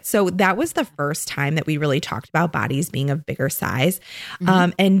remembered it. So that was the first time that we really talked about bodies being of bigger size.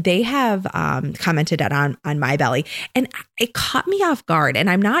 And they have commented on my belly, and it caught me off guard. And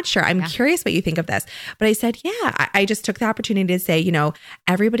I'm not sure. I'm curious what you think of this. But I said, I just took the opportunity to say,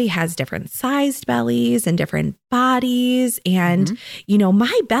 everybody has different sized bellies and different bodies. And,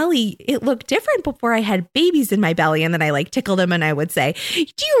 my belly, it looked different before I had babies in my belly. And then I tickled them and I would say,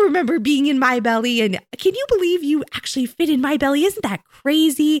 do you remember being in my belly? And can you believe you actually fit in my belly? Isn't that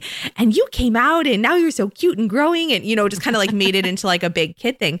crazy? And you came out and now you're so cute and growing, and, just kind of made it into a big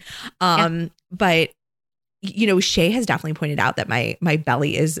kid thing. But, Shay has definitely pointed out that my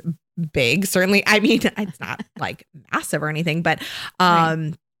belly is big. Certainly. I mean, it's not massive or anything, but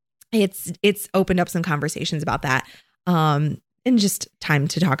it's opened up some conversations about that. And just time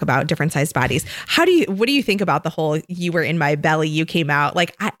to talk about different sized bodies. What do you think about the whole, you were in my belly, you came out?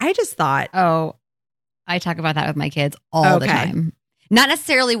 I just thought, I talk about that with my kids all the time. Not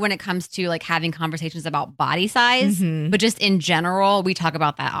necessarily when it comes to having conversations about body size, but just in general, we talk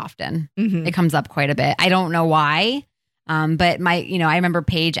about that often. It comes up quite a bit. I don't know why. But I remember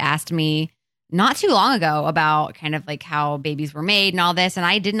Paige asked me not too long ago about kind of how babies were made and all this. And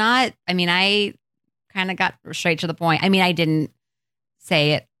I did not, I kind of got straight to the point. I didn't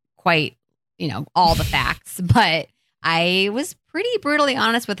say it quite, all the facts, but I was pretty brutally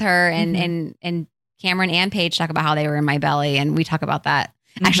honest with her, and Cameron and Paige talk about how they were in my belly. And we talk about that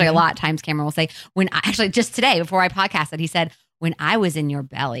actually a lot of times. Cameron will say, just today before I podcasted, he said, when I was in your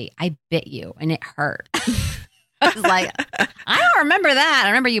belly, I bit you and it hurt. I was like, I don't remember that. I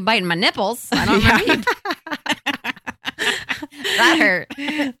remember you biting my nipples. I don't remember you. That hurt.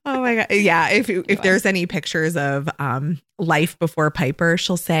 Oh my God. Yeah. If there's any pictures of life before Piper,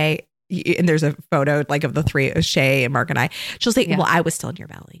 she'll say, and there's a photo of the three, Shay and Mark and I, she'll say, well, I was still in your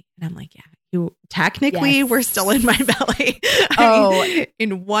belly. And I'm like, yeah, you technically were still in my belly.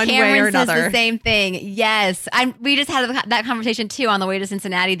 In one Cameron way or another. Says the same thing. Yes. We just had that conversation too on the way to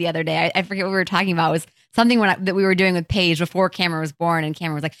Cincinnati the other day. I forget what we were talking about. It was something that we were doing with Paige before Cameron was born, and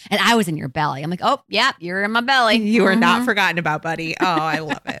Cameron was like, and I was in your belly. I'm like, oh, yeah, you're in my belly. You are not forgotten about, buddy. Oh, I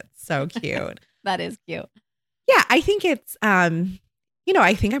love it. So cute. That is cute. Yeah, I think it's,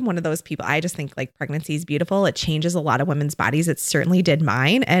 I think I'm one of those people. I just think pregnancy is beautiful. It changes a lot of women's bodies. It certainly did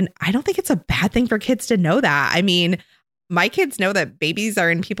mine. And I don't think it's a bad thing for kids to know that. My kids know that babies are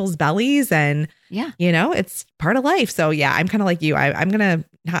in people's bellies, and it's part of life. So I'm kind of like you. I'm going to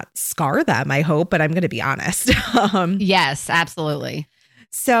not scar them, I hope, but I'm going to be honest. Yes, absolutely.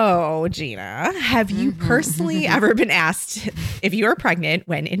 So, Gina, have you personally ever been asked if you were pregnant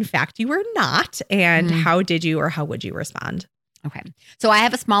when in fact you were not? And how did you or how would you respond? Okay. So I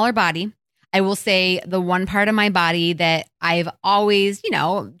have a smaller body. I will say the one part of my body that I've always,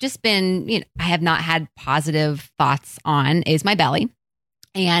 just been, I have not had positive thoughts on is my belly.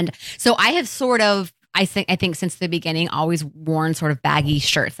 And so I have sort of, I think since the beginning, always worn sort of baggy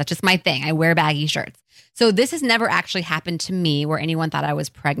shirts. That's just my thing. I wear baggy shirts. So this has never actually happened to me where anyone thought I was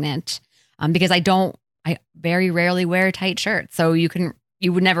pregnant because I very rarely wear tight shirts. So you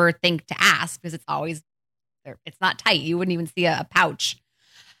would never think to ask because it's not tight. You wouldn't even see a pouch.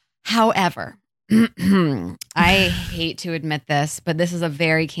 However, I hate to admit this, but this is a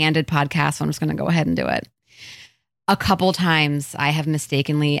very candid podcast, so I'm just going to go ahead and do it. A couple times I have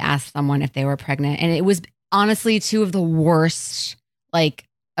mistakenly asked someone if they were pregnant, and it was honestly two of the worst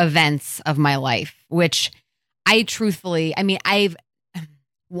events of my life, which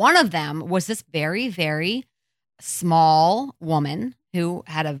one of them was this very, very small woman who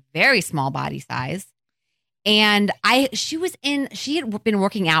had a very small body size. And she had been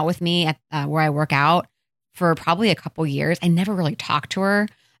working out with me at where I work out for probably a couple years. I never really talked to her.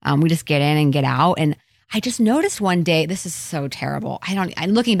 We just get in and get out. And I just noticed one day, this is so terrible. I'm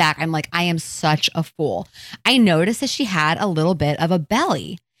looking back, I'm like, I am such a fool. I noticed that she had a little bit of a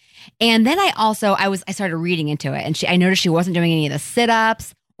belly. And then I started reading into it, and I noticed she wasn't doing any of the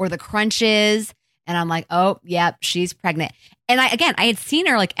sit-ups or the crunches. And I'm like, oh, yep, she's pregnant. And I had seen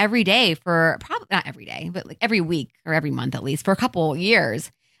her every day for probably not every day, but every week or every month at least for a couple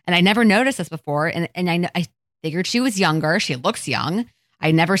years. And I never noticed this before. And I figured she was younger. She looks young.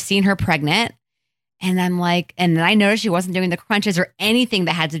 I'd never seen her pregnant. And I'm like, and then I noticed she wasn't doing the crunches or anything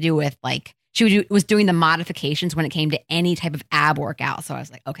that had to do with she was doing the modifications when it came to any type of ab workout. So I was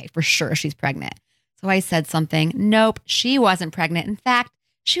like, okay, for sure she's pregnant. So I said something. Nope, she wasn't pregnant. In fact,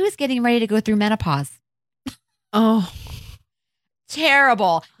 she was getting ready to go through menopause. Oh,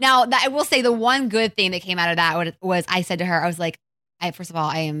 terrible. Now, I will say the one good thing that came out of that was I said to her, I was like, first of all,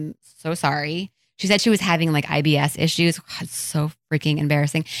 I am so sorry. She said she was having IBS issues. God, so freaking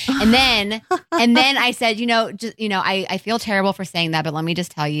embarrassing. And then I said, I feel terrible for saying that, but let me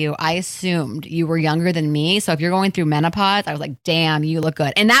just tell you, I assumed you were younger than me. So if you're going through menopause, I was like, damn, you look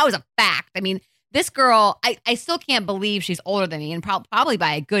good. And that was a fact. I mean, this girl, I still can't believe she's older than me and probably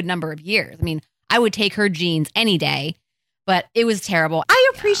by a good number of years. I mean, I would take her genes any day, but it was terrible.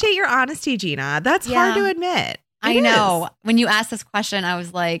 I appreciate your honesty, Gina. That's hard to admit. I know. When you asked this question, I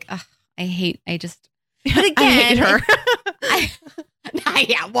was like, ugh. But again, I hate her.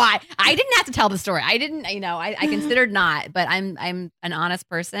 Yeah, why? I didn't have to tell the story. I didn't, I considered not, but I'm an honest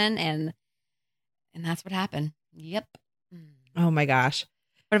person and that's what happened. Yep. Oh my gosh.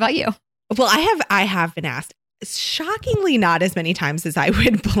 What about you? Well, I have been asked, shockingly not as many times as I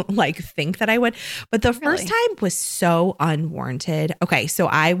would think that I would, but the first time was so unwarranted. Okay. So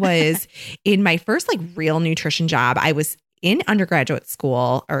I was in my first real nutrition job. I was in undergraduate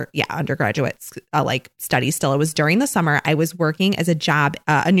school studies still. It was during the summer. I was working as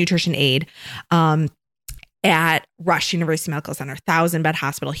a nutrition aide at Rush University Medical Center, 1,000-bed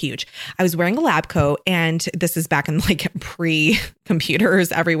hospital, huge. I was wearing a lab coat, and this is back in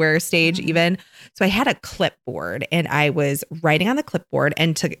pre-computers everywhere stage even. So I had a clipboard, and I was writing on the clipboard,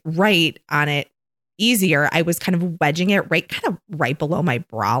 and to write on it easier, I was kind of wedging it right below my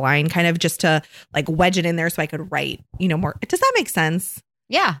bra line, kind of just to wedge it in there so I could write, more. Does that make sense?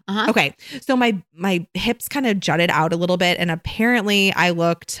 Yeah. Uh-huh. Okay. So my hips kind of jutted out a little bit, and apparently I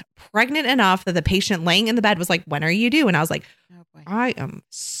looked pregnant enough that the patient laying in the bed was like, "When are you due?" And I was like, "Oh boy. I am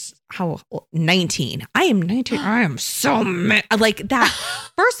 19. I am 19. I am so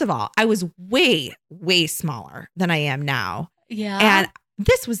that." First of all, I was way, way smaller than I am now. Yeah. And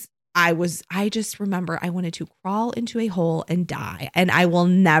I just remember I wanted to crawl into a hole and die, and I will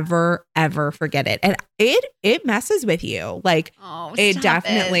never, ever forget it. And it messes with you. It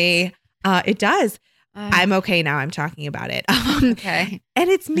definitely, it does. I'm okay now. I'm talking about it. Okay. And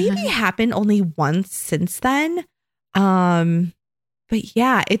it's maybe happened only once since then. But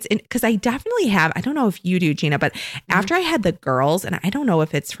yeah, it's because I definitely have, I don't know if you do, Gina, but after I had the girls, and I don't know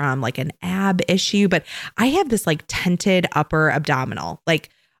if it's from an ab issue, but I have this tented upper abdominal,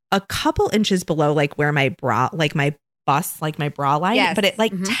 a couple inches below where my bra, my bust, my bra line, yes. But it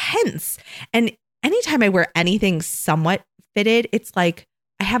tense. And anytime I wear anything somewhat fitted, it's I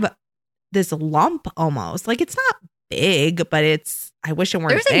have this lump almost. It's not big, but I wish it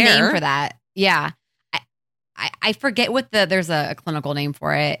weren't there. There's a name for that. Yeah. I forget there's a clinical name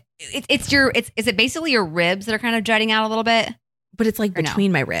for it. Is it basically your ribs that are kind of jutting out a little bit? But it's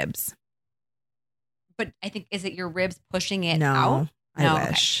between my ribs. But I think, is it your ribs pushing it out? No? I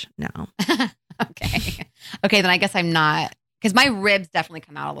wish. No. Okay. Okay, then I guess I'm not, because my ribs definitely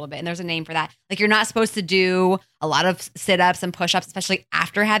come out a little bit, and there's a name for that. Like, you're not supposed to do a lot of sit-ups and push-ups, especially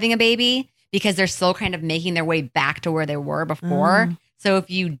after having a baby, because they're still kind of making their way back to where they were before. So if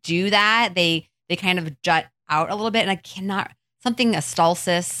you do that, they kind of jut out a little bit, and I cannot, something,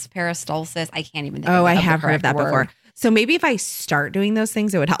 peristalsis, I can't even think of I the have heard of that correct before. word. So maybe if I start doing those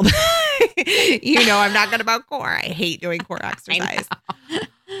things, it would help. I'm not good about core. I hate doing core exercise.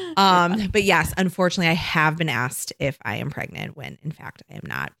 But yes, unfortunately, I have been asked if I am pregnant when in fact I am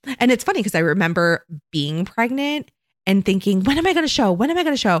not. And it's funny because I remember being pregnant and thinking, when am I going to show? When am I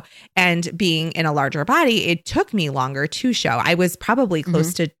going to show? And being in a larger body, it took me longer to show. I was probably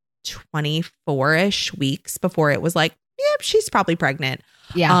close to 24-ish weeks before it was like, yep, she's probably pregnant.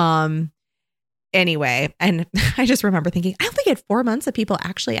 Yeah. Anyway, and I just remember thinking, I only get 4 months of people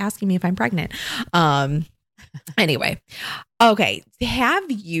actually asking me if I'm pregnant. Anyway. Okay.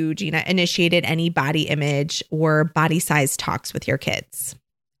 Have you, Gina, initiated any body image or body size talks with your kids?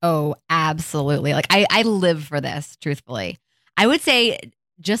 Oh, absolutely. Like, I live for this, truthfully. I would say,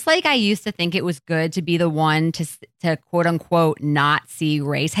 just like I used to think it was good to be the one to quote unquote not see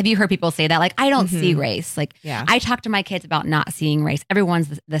race. Have you heard people say that? Like, I don't see race. Like, I talk to my kids about not seeing race.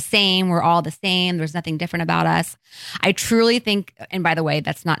 Everyone's the same. We're all the same. There's nothing different about us. I truly think, and by the way,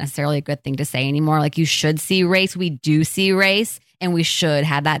 that's not necessarily a good thing to say anymore. Like, you should see race. We do see race, and we should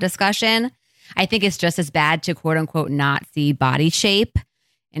have that discussion. I think it's just as bad to quote unquote not see body shape.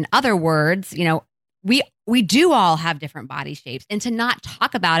 In other words, we do all have different body shapes, and to not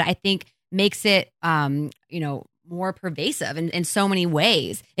talk about it, I think makes it, more pervasive in so many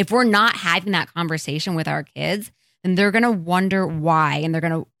ways. If we're not having that conversation with our kids, then they're going to wonder why, and they're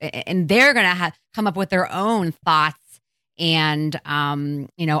going to come up with their own thoughts and,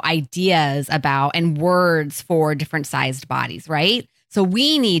 ideas about and words for different sized bodies. Right. So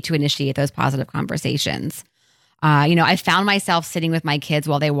we need to initiate those positive conversations. I found myself sitting with my kids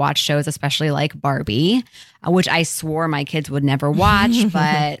while they watch shows, especially like Barbie, which I swore my kids would never watch,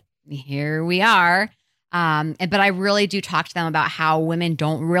 but here we are. But I really do talk to them about how women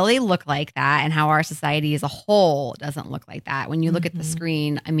don't really look like that, and how our society as a whole doesn't look like that. When you look at the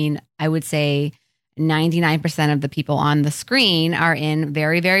screen, I mean, I would say 99% of the people on the screen are in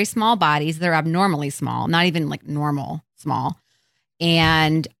very, very small bodies. They're abnormally small, not even like normal small.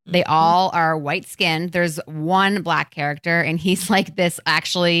 And they all are white skinned. There's one black character, and he's like this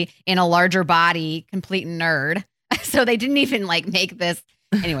actually in a larger body, complete nerd. So they didn't even like make this.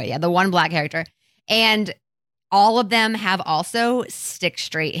 Anyway, yeah, the one black character. And all of them have also stick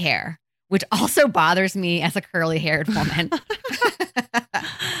straight hair, which also bothers me as a curly haired woman.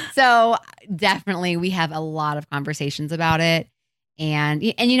 So definitely we have a lot of conversations about it. And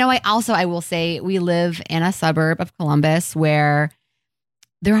I will say we live in a suburb of Columbus where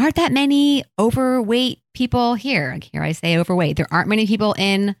there aren't that many overweight people here. Like, here I say overweight. There aren't many people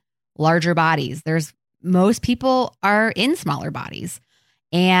in larger bodies. Most people are in smaller bodies.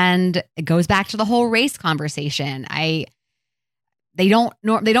 And it goes back to the whole race conversation. They don't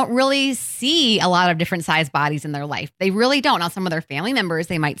really see a lot of different sized bodies in their life. They really don't. Now, some of their family members,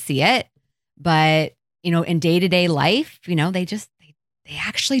 they might see it, but in day-to-day life, they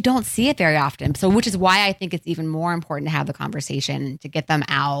actually don't see it very often. So, which is why I think it's even more important to have the conversation, to get them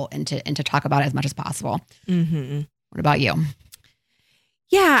out and to talk about it as much as possible. Mm-hmm. What about you?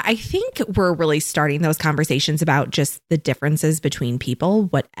 Yeah, I think we're really starting those conversations about just the differences between people,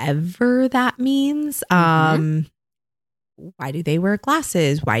 whatever that means. Why do they wear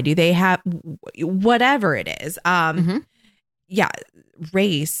glasses? Why do they have whatever it is? Yeah,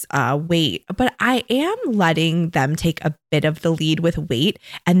 race, weight. But I am letting them take a bit of the lead with weight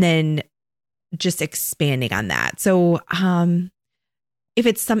and then just expanding on that. So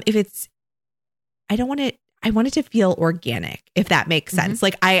I want it to feel organic, if that makes sense.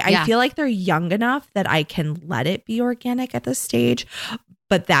 Like I feel like they're young enough that I can let it be organic at this stage.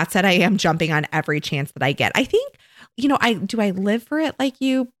 But that said, I am jumping on every chance that I get. I think, do I live for it like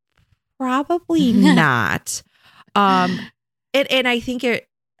you? Probably not. And I think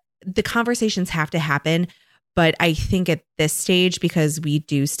the conversations have to happen. But I think at this stage, because we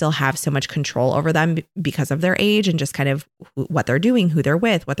do still have so much control over them because of their age and just kind of what they're doing, who they're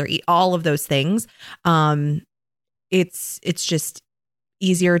with, what they're eating, all of those things, it's just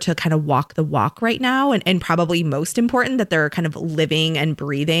easier to kind of walk the walk right now. And probably most important that they're kind of living and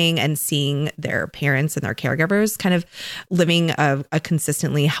breathing and seeing their parents and their caregivers kind of living a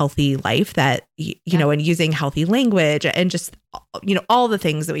consistently healthy life that, and using healthy language and just, all the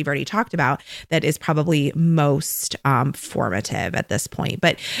things that we've already talked about that is probably most formative at this point.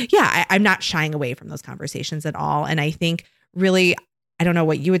 But yeah, I'm not shying away from those conversations at all. And I think really I don't know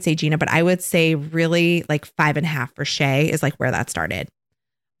what you would say, Gina, but I would say really like 5.5 for Shay is like where that started.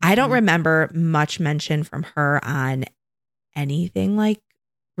 I don't remember much mention from her on anything like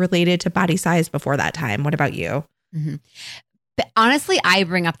related to body size before that time. What about you? Mm-hmm. But honestly, I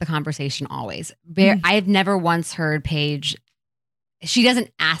bring up the conversation always. I've never once heard Paige. She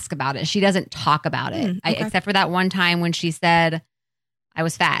doesn't ask about it. She doesn't talk about it. Okay. Except for that one time when she said I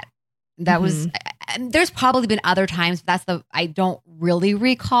was fat. That was, there's probably been other times. I don't really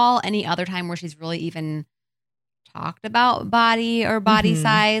recall any other time where she's really even talked about body or body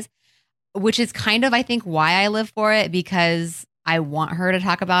size, which is kind of, I think, why I live for it, because I want her to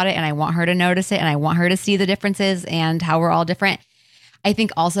talk about it and I want her to notice it and I want her to see the differences and how we're all different. I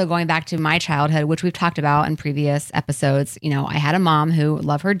think also going back to my childhood, which we've talked about in previous episodes, I had a mom who,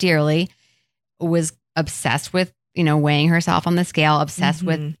 love her dearly, was obsessed with, weighing herself on the scale, obsessed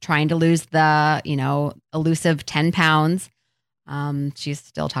with trying to lose the, elusive 10 pounds. She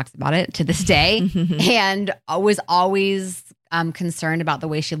still talks about it to this day and was always concerned about the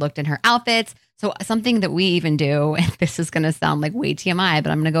way she looked in her outfits. So something that we even do, and this is going to sound like way TMI,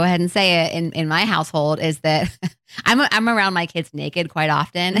 but I'm going to go ahead and say it in my household, is that I'm around my kids naked quite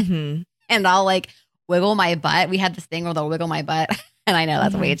often and I'll like wiggle my butt. We had this thing where they'll wiggle my butt. And I know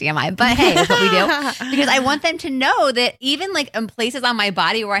that's way TMI, but hey, that's what we do. Because I want them to know that even like in places on my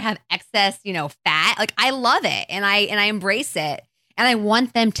body where I have excess, fat, like I love it and I embrace it. And I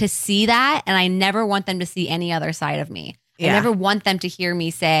want them to see that. And I never want them to see any other side of me. I never want them to hear me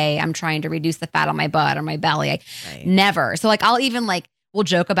say, I'm trying to reduce the fat on my butt or my belly. Never. So like, I'll even like, we'll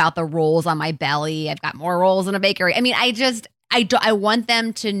joke about the rolls on my belly. I've got more rolls in a bakery. I mean, I want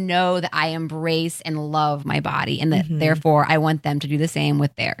them to know that I embrace and love my body and that therefore I want them to do the same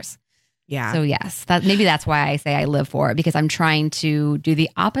with theirs. Yeah. So yes, maybe that's why I say I live for it, because I'm trying to do the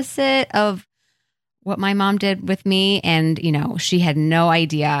opposite of what my mom did with me. And, she had no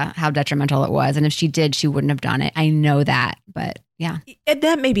idea how detrimental it was. And if she did, she wouldn't have done it. I know that, but yeah.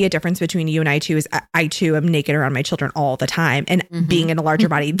 That may be a difference between you and I too, is I too am naked around my children all the time. And being in a larger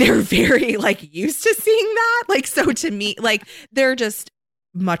body, they're very like used to seeing that. Like, so to me, like they're just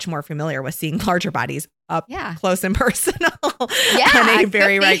much more familiar with seeing larger bodies up close and personal on a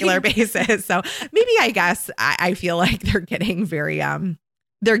very regular basis. So maybe I guess I feel like they're getting very,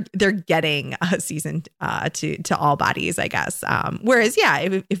 they're getting seasoned to all bodies, I guess. Whereas,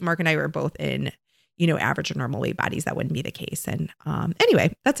 if Mark and I were both in, average or normal weight bodies, that wouldn't be the case. And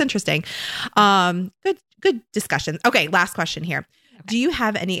anyway, that's interesting. Good discussion. Okay, last question here. Okay. Do you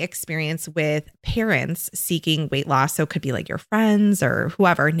have any experience with parents seeking weight loss? So it could be like your friends or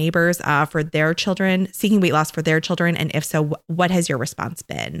whoever, neighbors, for their children, seeking weight loss for their children. And if so, what has your response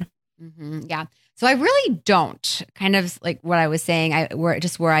been? Yeah. So I really don't, kind of like what I was saying,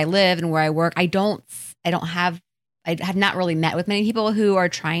 where I live and where I work, I have not really met with many people who are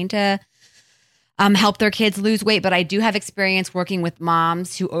trying to help their kids lose weight, but I do have experience working with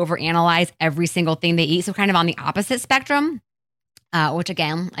moms who overanalyze every single thing they eat. So kind of on the opposite spectrum, which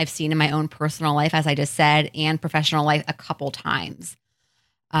again, I've seen in my own personal life, as I just said, and professional life a couple times.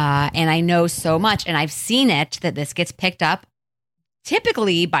 And I know so much, and I've seen it, that this gets picked up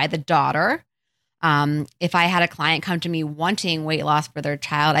typically by the daughter. If I had a client come to me wanting weight loss for their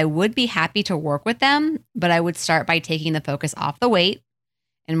child, I would be happy to work with them, but I would start by taking the focus off the weight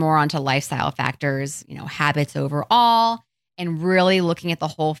and more onto lifestyle factors, habits overall, and really looking at the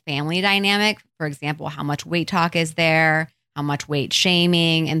whole family dynamic. For example, how much weight talk is there, how much weight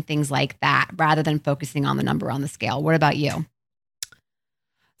shaming, and things like that, rather than focusing on the number on the scale. What about you?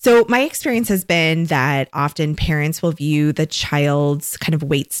 So my experience has been that often parents will view the child's kind of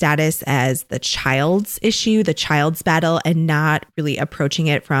weight status as the child's issue, the child's battle, and not really approaching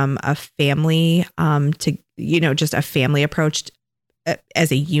it from a family to, just a family approach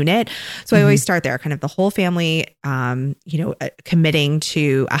as a unit. So I always start there, kind of the whole family, committing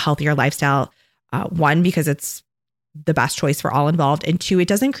to a healthier lifestyle. One, because it's the best choice for all involved. And two, it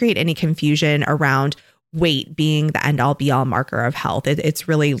doesn't create any confusion around weight being the end all be all marker of health. It's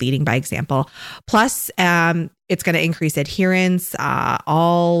really leading by example. Plus, it's going to increase adherence,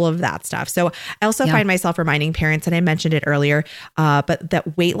 all of that stuff. So I also find myself reminding parents, and I mentioned it earlier, but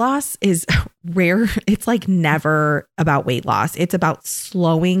that weight loss is rare. It's like never about weight loss. It's about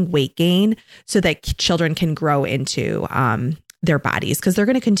slowing weight gain so that children can grow into their bodies, because they're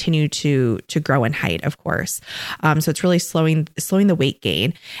going to continue to grow in height, of course. So it's really slowing the weight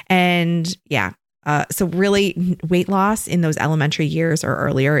gain. And so really weight loss in those elementary years or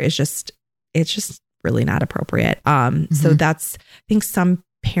earlier it's just really not appropriate. So that's, I think some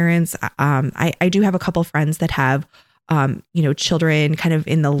parents, I do have a couple friends that have children kind of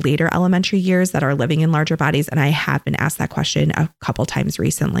in the later elementary years that are living in larger bodies. And I have been asked that question a couple times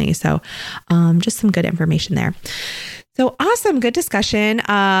recently. So just some good information there. So awesome. Good discussion.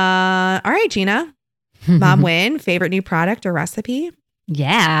 All right, Gina, mom win, favorite new product or recipe?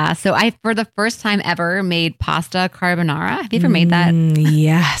 Yeah. So I, for the first time ever, made pasta carbonara. Have you ever made that?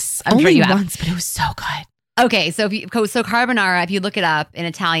 Yes. I'm Only sure you have. once, but it was so good. Okay. So carbonara, if you look it up in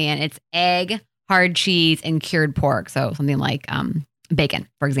Italian, it's egg, hard cheese, and cured pork. So something like bacon,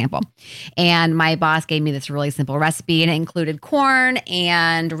 for example. And my boss gave me this really simple recipe, and it included corn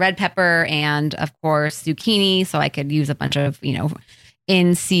and red pepper and, of course, zucchini. So I could use a bunch of,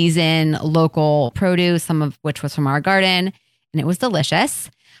 in season local produce, some of which was from our garden. And it was delicious.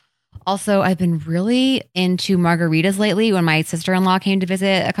 Also, I've been really into margaritas lately. When my sister-in-law came to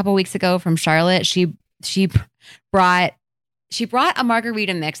visit a couple weeks ago from Charlotte, she brought a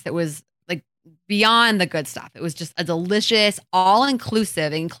margarita mix that was like beyond the good stuff. It was just a delicious,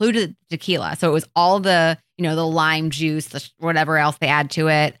 all-inclusive. It included tequila. So it was all the, the lime juice, whatever else they add to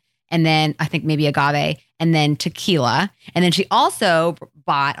it. And then I think maybe agave, and then tequila. And then she also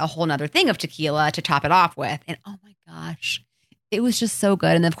bought a whole nother thing of tequila to top it off with. And oh my gosh, it was just so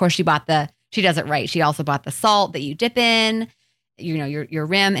good. And then of course she does it right. She also bought the salt that you dip in, your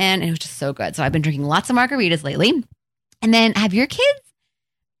rim in, and it was just so good. So I've been drinking lots of margaritas lately. And then have your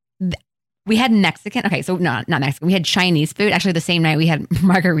kids? We had Mexican. Okay, so no, not Mexican. We had Chinese food. Actually, the same night we had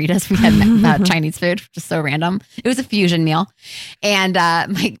margaritas, we had Chinese food, just so random. It was a fusion meal. And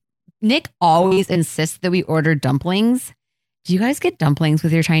Nick always insists that we order dumplings. Do you guys get dumplings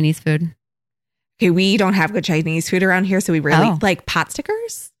with your Chinese food? Okay, we don't have good Chinese food around here, so we really like pot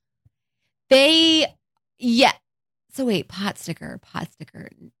stickers. Yeah. So wait, pot sticker.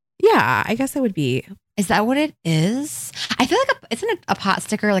 Yeah, I guess that would be. Is that what it is? I feel like isn't a pot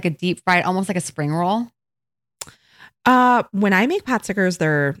sticker like a deep fried, almost like a spring roll? When I make pot stickers,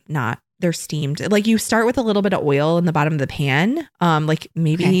 they're not. They're steamed. Like you start with a little bit of oil in the bottom of the pan, like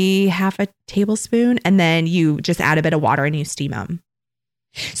maybe half a tablespoon, and then you just add a bit of water and you steam them.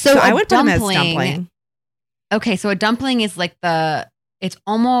 So I would put them as dumpling. Okay, so a dumpling is like it's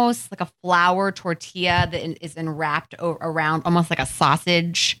almost like a flour tortilla that is wrapped around almost like a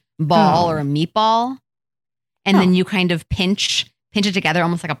sausage ball or a meatball. And then you kind of pinch it together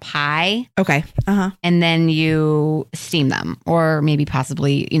almost like a pie. Okay. And then you steam them or maybe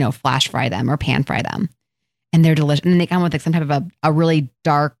possibly, flash fry them or pan fry them. And they're delicious. And they come with like some type of a really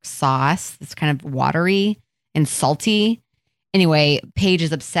dark sauce that's kind of watery and salty. Anyway, Paige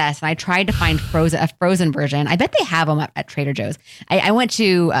is obsessed, and I tried to find a frozen version. I bet they have them at Trader Joe's. I went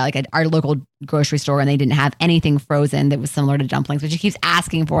to our local grocery store, and they didn't have anything frozen that was similar to dumplings, but she keeps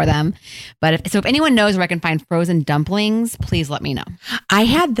asking for them. But if anyone knows where I can find frozen dumplings, please let me know. I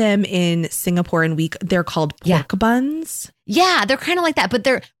had them in Singapore, and they're called pork buns. Yeah, they're kind of like that, but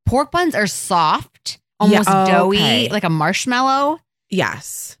their pork buns are soft, almost doughy, like a marshmallow.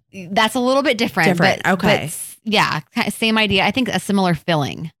 Yes, that's a little bit different. Okay. But yeah, same idea. I think a similar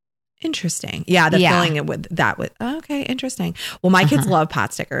filling. Interesting. Yeah, the filling with that. Okay, interesting. Well, my kids love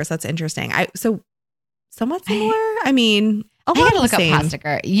pot stickers. That's interesting. So somewhat similar. I mean, I gotta look up pot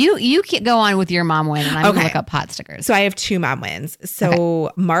sticker. You go on with your mom win, and I'm gonna look up pot stickers. So I have two mom wins.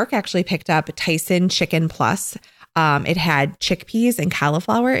 So Mark actually picked up Tyson Chicken Plus. It had chickpeas and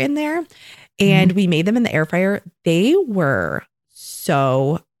cauliflower in there, and we made them in the air fryer. They were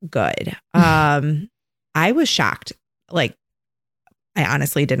so good. I was shocked. Like, I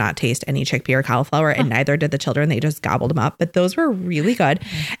honestly did not taste any chickpea or cauliflower, and neither did the children. They just gobbled them up. But those were really good.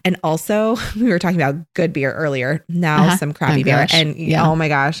 And also, we were talking about good beer earlier. Now some crappy beer. And oh my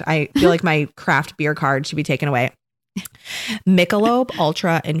gosh, I feel like my craft beer card should be taken away. Michelob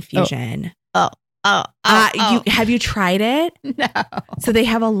Ultra Infusion. Have you tried it? No. So they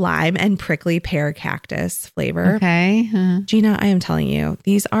have a lime and prickly pear cactus flavor. Okay. Gina, I am telling you,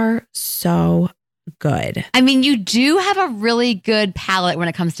 these are so good. I mean, you do have a really good palate when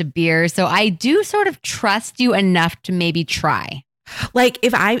it comes to beer. So I do sort of trust you enough to maybe try. Like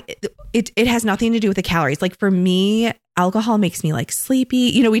it has nothing to do with the calories. Like for me, alcohol makes me like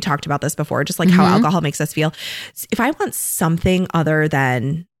sleepy. We talked about this before, just like how alcohol makes us feel. If I want something other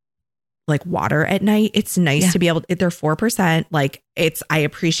than like water at night, it's nice to be able to, they're 4%. Like I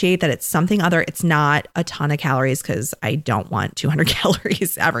appreciate that it's something other. It's not a ton of calories because I don't want 200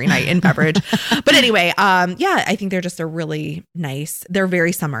 calories every night in beverage. But anyway, I think they're really nice. They're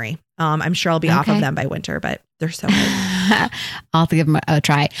very summery. I'm sure I'll be off of them by winter, but they're so good. I'll have to give them a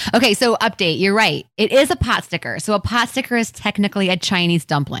try. Okay, so update. You're right. It is a pot sticker. So a pot sticker is technically a Chinese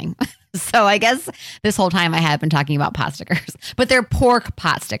dumpling. So I guess this whole time I have been talking about pot stickers, but they're pork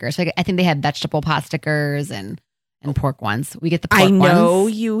pot stickers. So I think they have vegetable pot stickers and and pork ones. We get the pork I know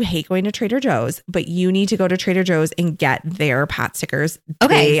ones. you hate going to Trader Joe's, but you need to go to Trader Joe's and get their pot stickers.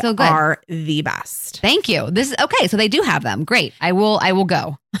 Okay, They so good. are the best. Thank you. This is okay. So they do have them. Great. I will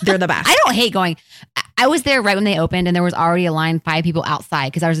go. They're the best. I don't hate going. I was there right when they opened, and there was already a line, 5 people outside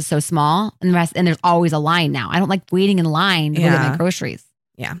because ours is so small, and there's always a line now. I don't like waiting in line to go get my groceries.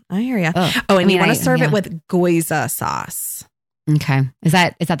 Yeah, I hear you. Ugh. Oh, and I mean, you want to serve yeah. it with Goiza sauce. Okay. Is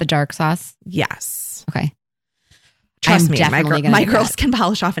that the dark sauce? Yes. Okay. Trust I'm me, my definitely gonna my do girls that. can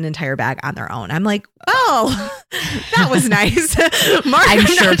polish off an entire bag on their own. I'm like, oh, that was nice. Mark, I'm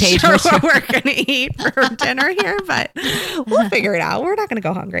sure not Paige sure will what we're going to eat for dinner here, but we'll figure it out. We're not going to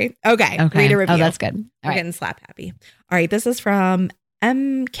go hungry. Okay. Read a review. Oh, that's good. We're All right. getting slap happy. All right. This is from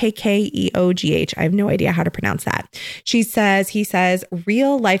MKKEOGH. I have no idea how to pronounce that. He says,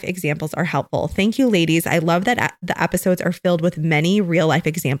 real life examples are helpful. Thank you, ladies. I love that the episodes are filled with many real life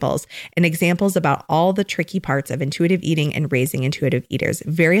examples and examples about all the tricky parts of intuitive eating and raising intuitive eaters.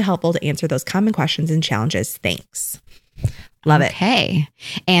 Very helpful to answer those common questions and challenges. Thanks. Love it. Okay.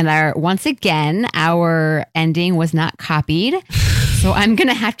 And once again, our ending was not copied. So I'm going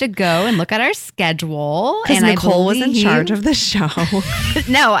to have to go and look at our schedule. Because And Nicole was in charge of the show.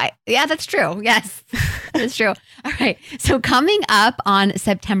 Yeah, that's true. Yes, that is true. All right. So coming up on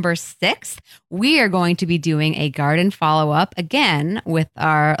September 6th, we are going to be doing a garden follow-up again with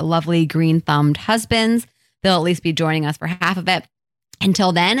our lovely green-thumbed husbands. They'll at least be joining us for half of it.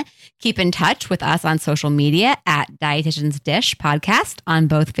 Until then, keep in touch with us on social media at Dietitian's Dish Podcast on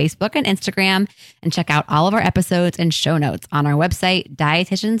both Facebook and Instagram, and check out all of our episodes and show notes on our website,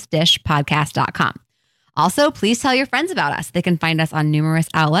 dietitiansdishpodcast.com. Also, please tell your friends about us. They can find us on numerous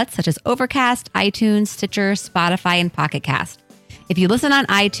outlets such as Overcast, iTunes, Stitcher, Spotify, and Pocket Cast. If you listen on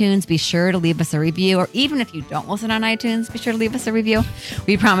iTunes, be sure to leave us a review, or even if you don't listen on iTunes, be sure to leave us a review.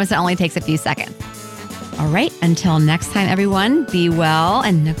 We promise it only takes a few seconds. All right, until next time, everyone, be well.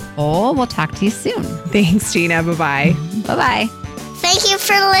 And Nicole, we'll talk to you soon. Thanks, Gina. Bye-bye. Bye-bye. Thank you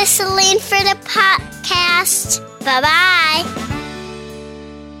for listening for the podcast. Bye-bye.